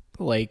weird,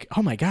 like,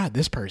 oh my god,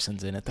 this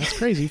person's in it. That's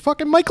crazy.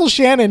 Fucking Michael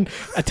Shannon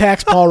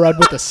attacks Paul Rudd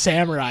with a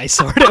samurai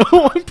sword at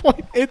one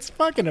point. It's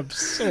fucking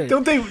absurd.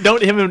 Don't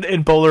him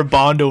and Poehler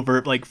bond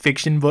over like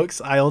fiction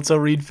books? I also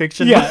read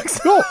fiction books.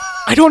 No,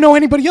 I don't know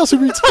anybody else who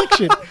reads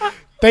fiction.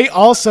 They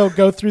also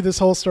go through this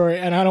whole story,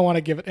 and I don't want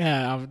to give it.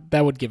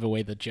 That would give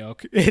away the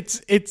joke.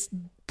 It's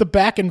the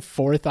back and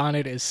forth on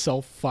it is so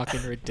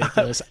fucking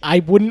ridiculous. I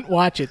wouldn't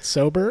watch it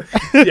sober.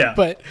 Yeah,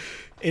 but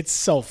it's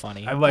so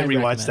funny. I might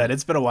rewatch that.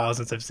 It's been a while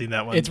since I've seen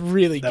that one. It's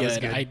really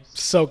good. I'm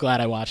so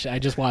glad I watched it. I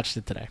just watched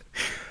it today.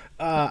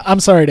 I'm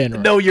sorry to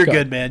interrupt. No, you're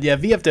good, man. Yeah,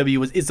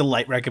 VFW is a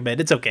light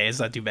recommend. It's okay. It's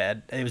not too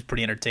bad. It was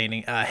pretty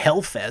entertaining.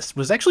 Hellfest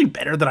was actually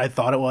better than I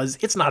thought it was.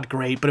 It's not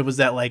great, but it was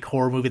that like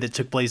horror movie that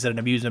took place at an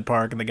amusement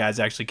park and the guy's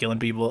actually killing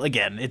people.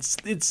 Again,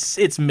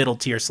 it's middle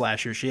tier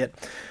slasher shit.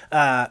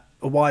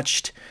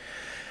 Watched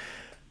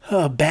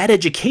Bad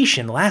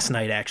Education last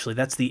night, actually.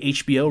 That's the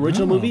HBO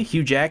original movie.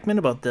 Hugh Jackman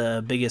about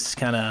the biggest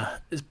kind of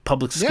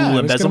public school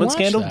embezzlement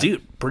scandal.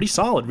 Dude, pretty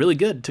solid. Really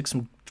good. Took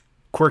some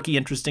quirky,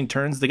 interesting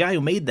turns. The guy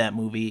who made that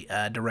movie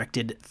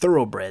directed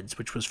Thoroughbreds,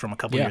 which was from a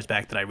couple years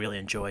back that I really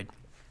enjoyed.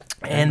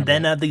 And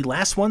then the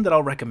last one that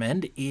I'll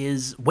recommend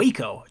is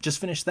Waco. Just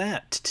finished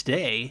that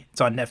today.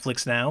 It's on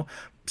Netflix now.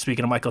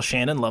 Speaking of Michael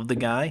Shannon, love the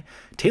guy.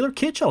 Taylor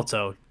Kitsch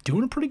also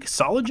doing a pretty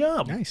solid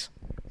job. Nice.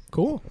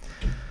 Cool.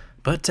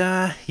 But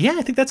yeah,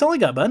 I think that's all I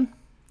got, bud.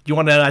 You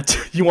want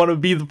to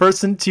be the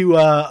person to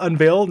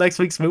unveil next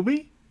week's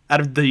movie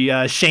out of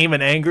the shame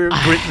and anger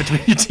grit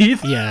between your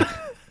teeth?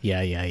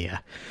 Yeah.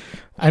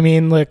 I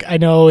mean, look, I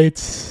know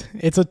it's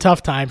a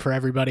tough time for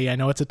everybody. I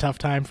know it's a tough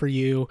time for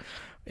you.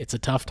 It's a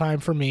tough time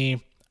for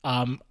me.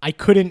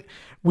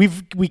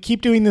 We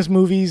keep doing these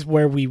movies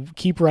where we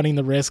keep running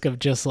the risk of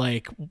just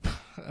like,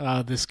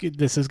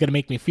 this is going to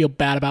make me feel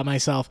bad about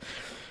myself.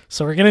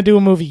 So we're going to do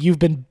a movie you've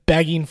been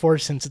begging for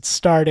since it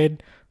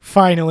started.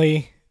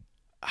 Finally,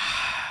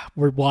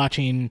 we're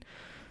watching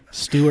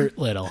Stuart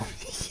Little.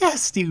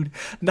 Yes, dude.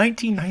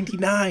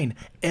 1999.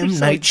 M.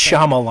 Night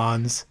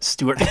Shyamalan's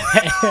Stuart. M.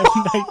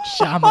 Night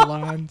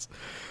Shyamalan's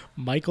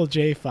Michael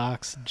J.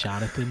 Fox,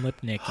 Jonathan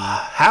Lipnicki.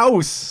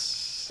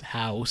 House.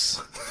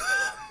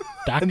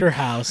 Dr.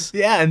 House.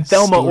 Yeah, and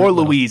Thelma Stuart or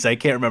Little. Louise. I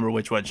can't remember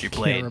which one she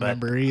played. Can't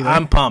remember but either.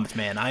 I'm pumped,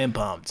 man. I am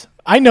pumped.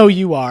 I know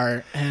you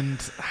are, and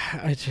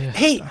I just...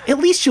 Hey, at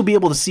least you'll be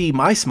able to see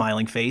my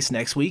smiling face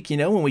next week,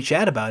 when we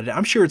chat about it.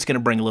 I'm sure it's going to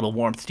bring a little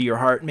warmth to your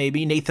heart,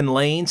 maybe. Nathan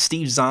Lane,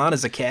 Steve Zahn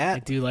as a I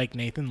cat. do like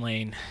Nathan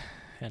Lane,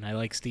 and I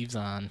like Steve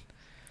Zahn.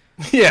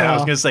 Yeah, I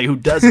was going to say, who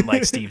doesn't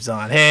like Steve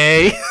Zahn?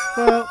 Hey.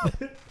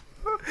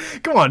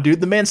 Come on,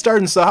 dude. The man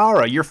starred in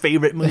Sahara, your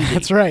favorite movie.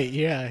 That's right.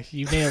 Yeah,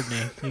 you nailed me.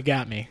 You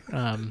got me.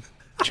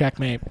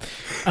 Checkmate.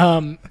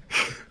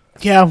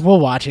 Yeah, we'll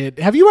watch it.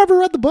 Have you ever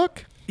read the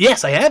book?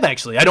 Yes, I have,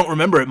 actually. I don't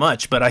remember it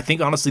much, but I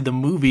think, honestly, the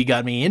movie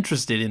got me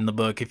interested in the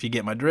book, if you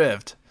get my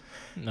drift.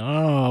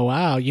 Oh,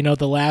 wow.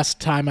 The last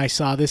time I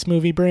saw this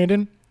movie,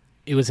 Brandon,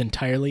 it was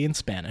entirely in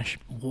Spanish.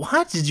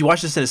 What? Did you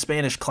watch this in a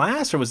Spanish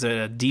class, or was it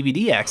a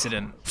DVD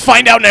accident?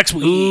 Find out next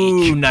week.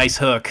 Ooh, nice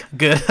hook.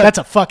 Good. That's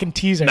a fucking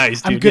teaser.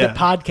 Nice, dude, I'm good yeah. at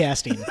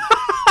podcasting.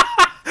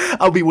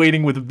 I'll be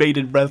waiting with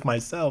bated breath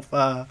myself.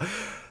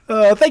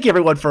 Thank you,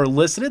 everyone, for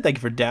listening. Thank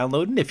you for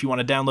downloading. If you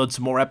want to download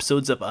some more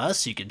episodes of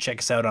us, you can check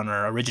us out on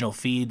our original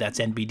feed. That's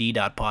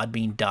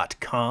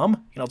nbd.podbean.com. You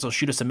can also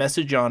shoot us a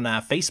message on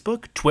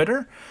Facebook,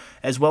 Twitter,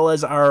 as well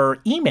as our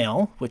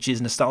email, which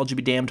is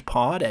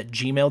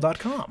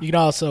nostalgiabedamnedpod@gmail.com. You can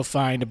also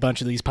find a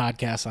bunch of these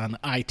podcasts on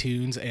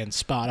iTunes and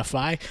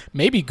Spotify,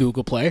 maybe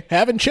Google Play.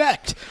 Haven't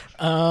checked.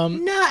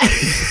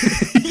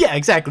 Yeah,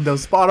 exactly.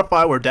 Those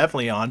Spotify, we're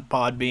definitely on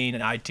Podbean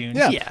and iTunes.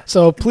 Yeah.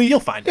 So please, You'll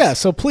find us. Yeah.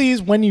 So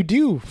please, when you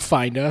do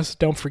find us,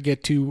 don't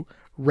forget to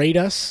rate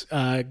us,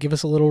 give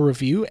us a little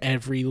review.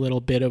 Every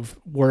little bit of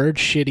word,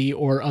 shitty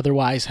or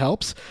otherwise,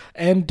 helps.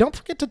 And don't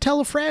forget to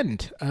tell a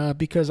friend,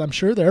 because I'm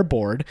sure they're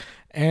bored.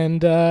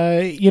 And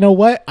you know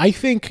what? I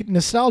think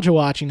nostalgia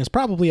watching is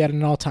probably at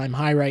an all-time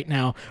high right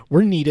now.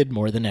 We're needed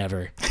more than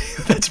ever.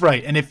 That's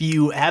right. And if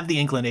you have the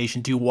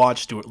inclination to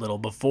watch Stuart Little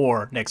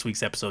before next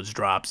week's episodes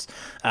drops,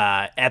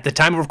 at the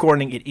time of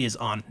recording, it is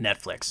on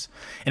Netflix.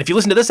 And if you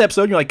listen to this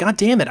episode, you're like, God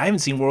damn it, I haven't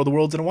seen War of the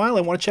Worlds in a while.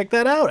 I want to check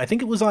that out. I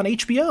think it was on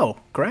HBO,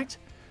 correct?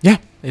 Yeah,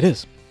 it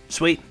is.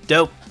 Sweet.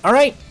 Dope. All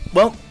right.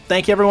 Well,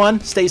 thank you, everyone.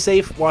 Stay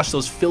safe. Wash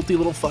those filthy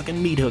little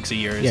fucking meat hooks of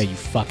yours. Yeah, you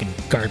fucking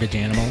garbage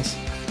animals.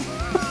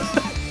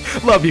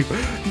 Love you.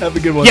 Have a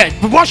good one. Yeah,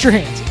 but wash your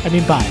hands. I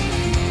mean, bye.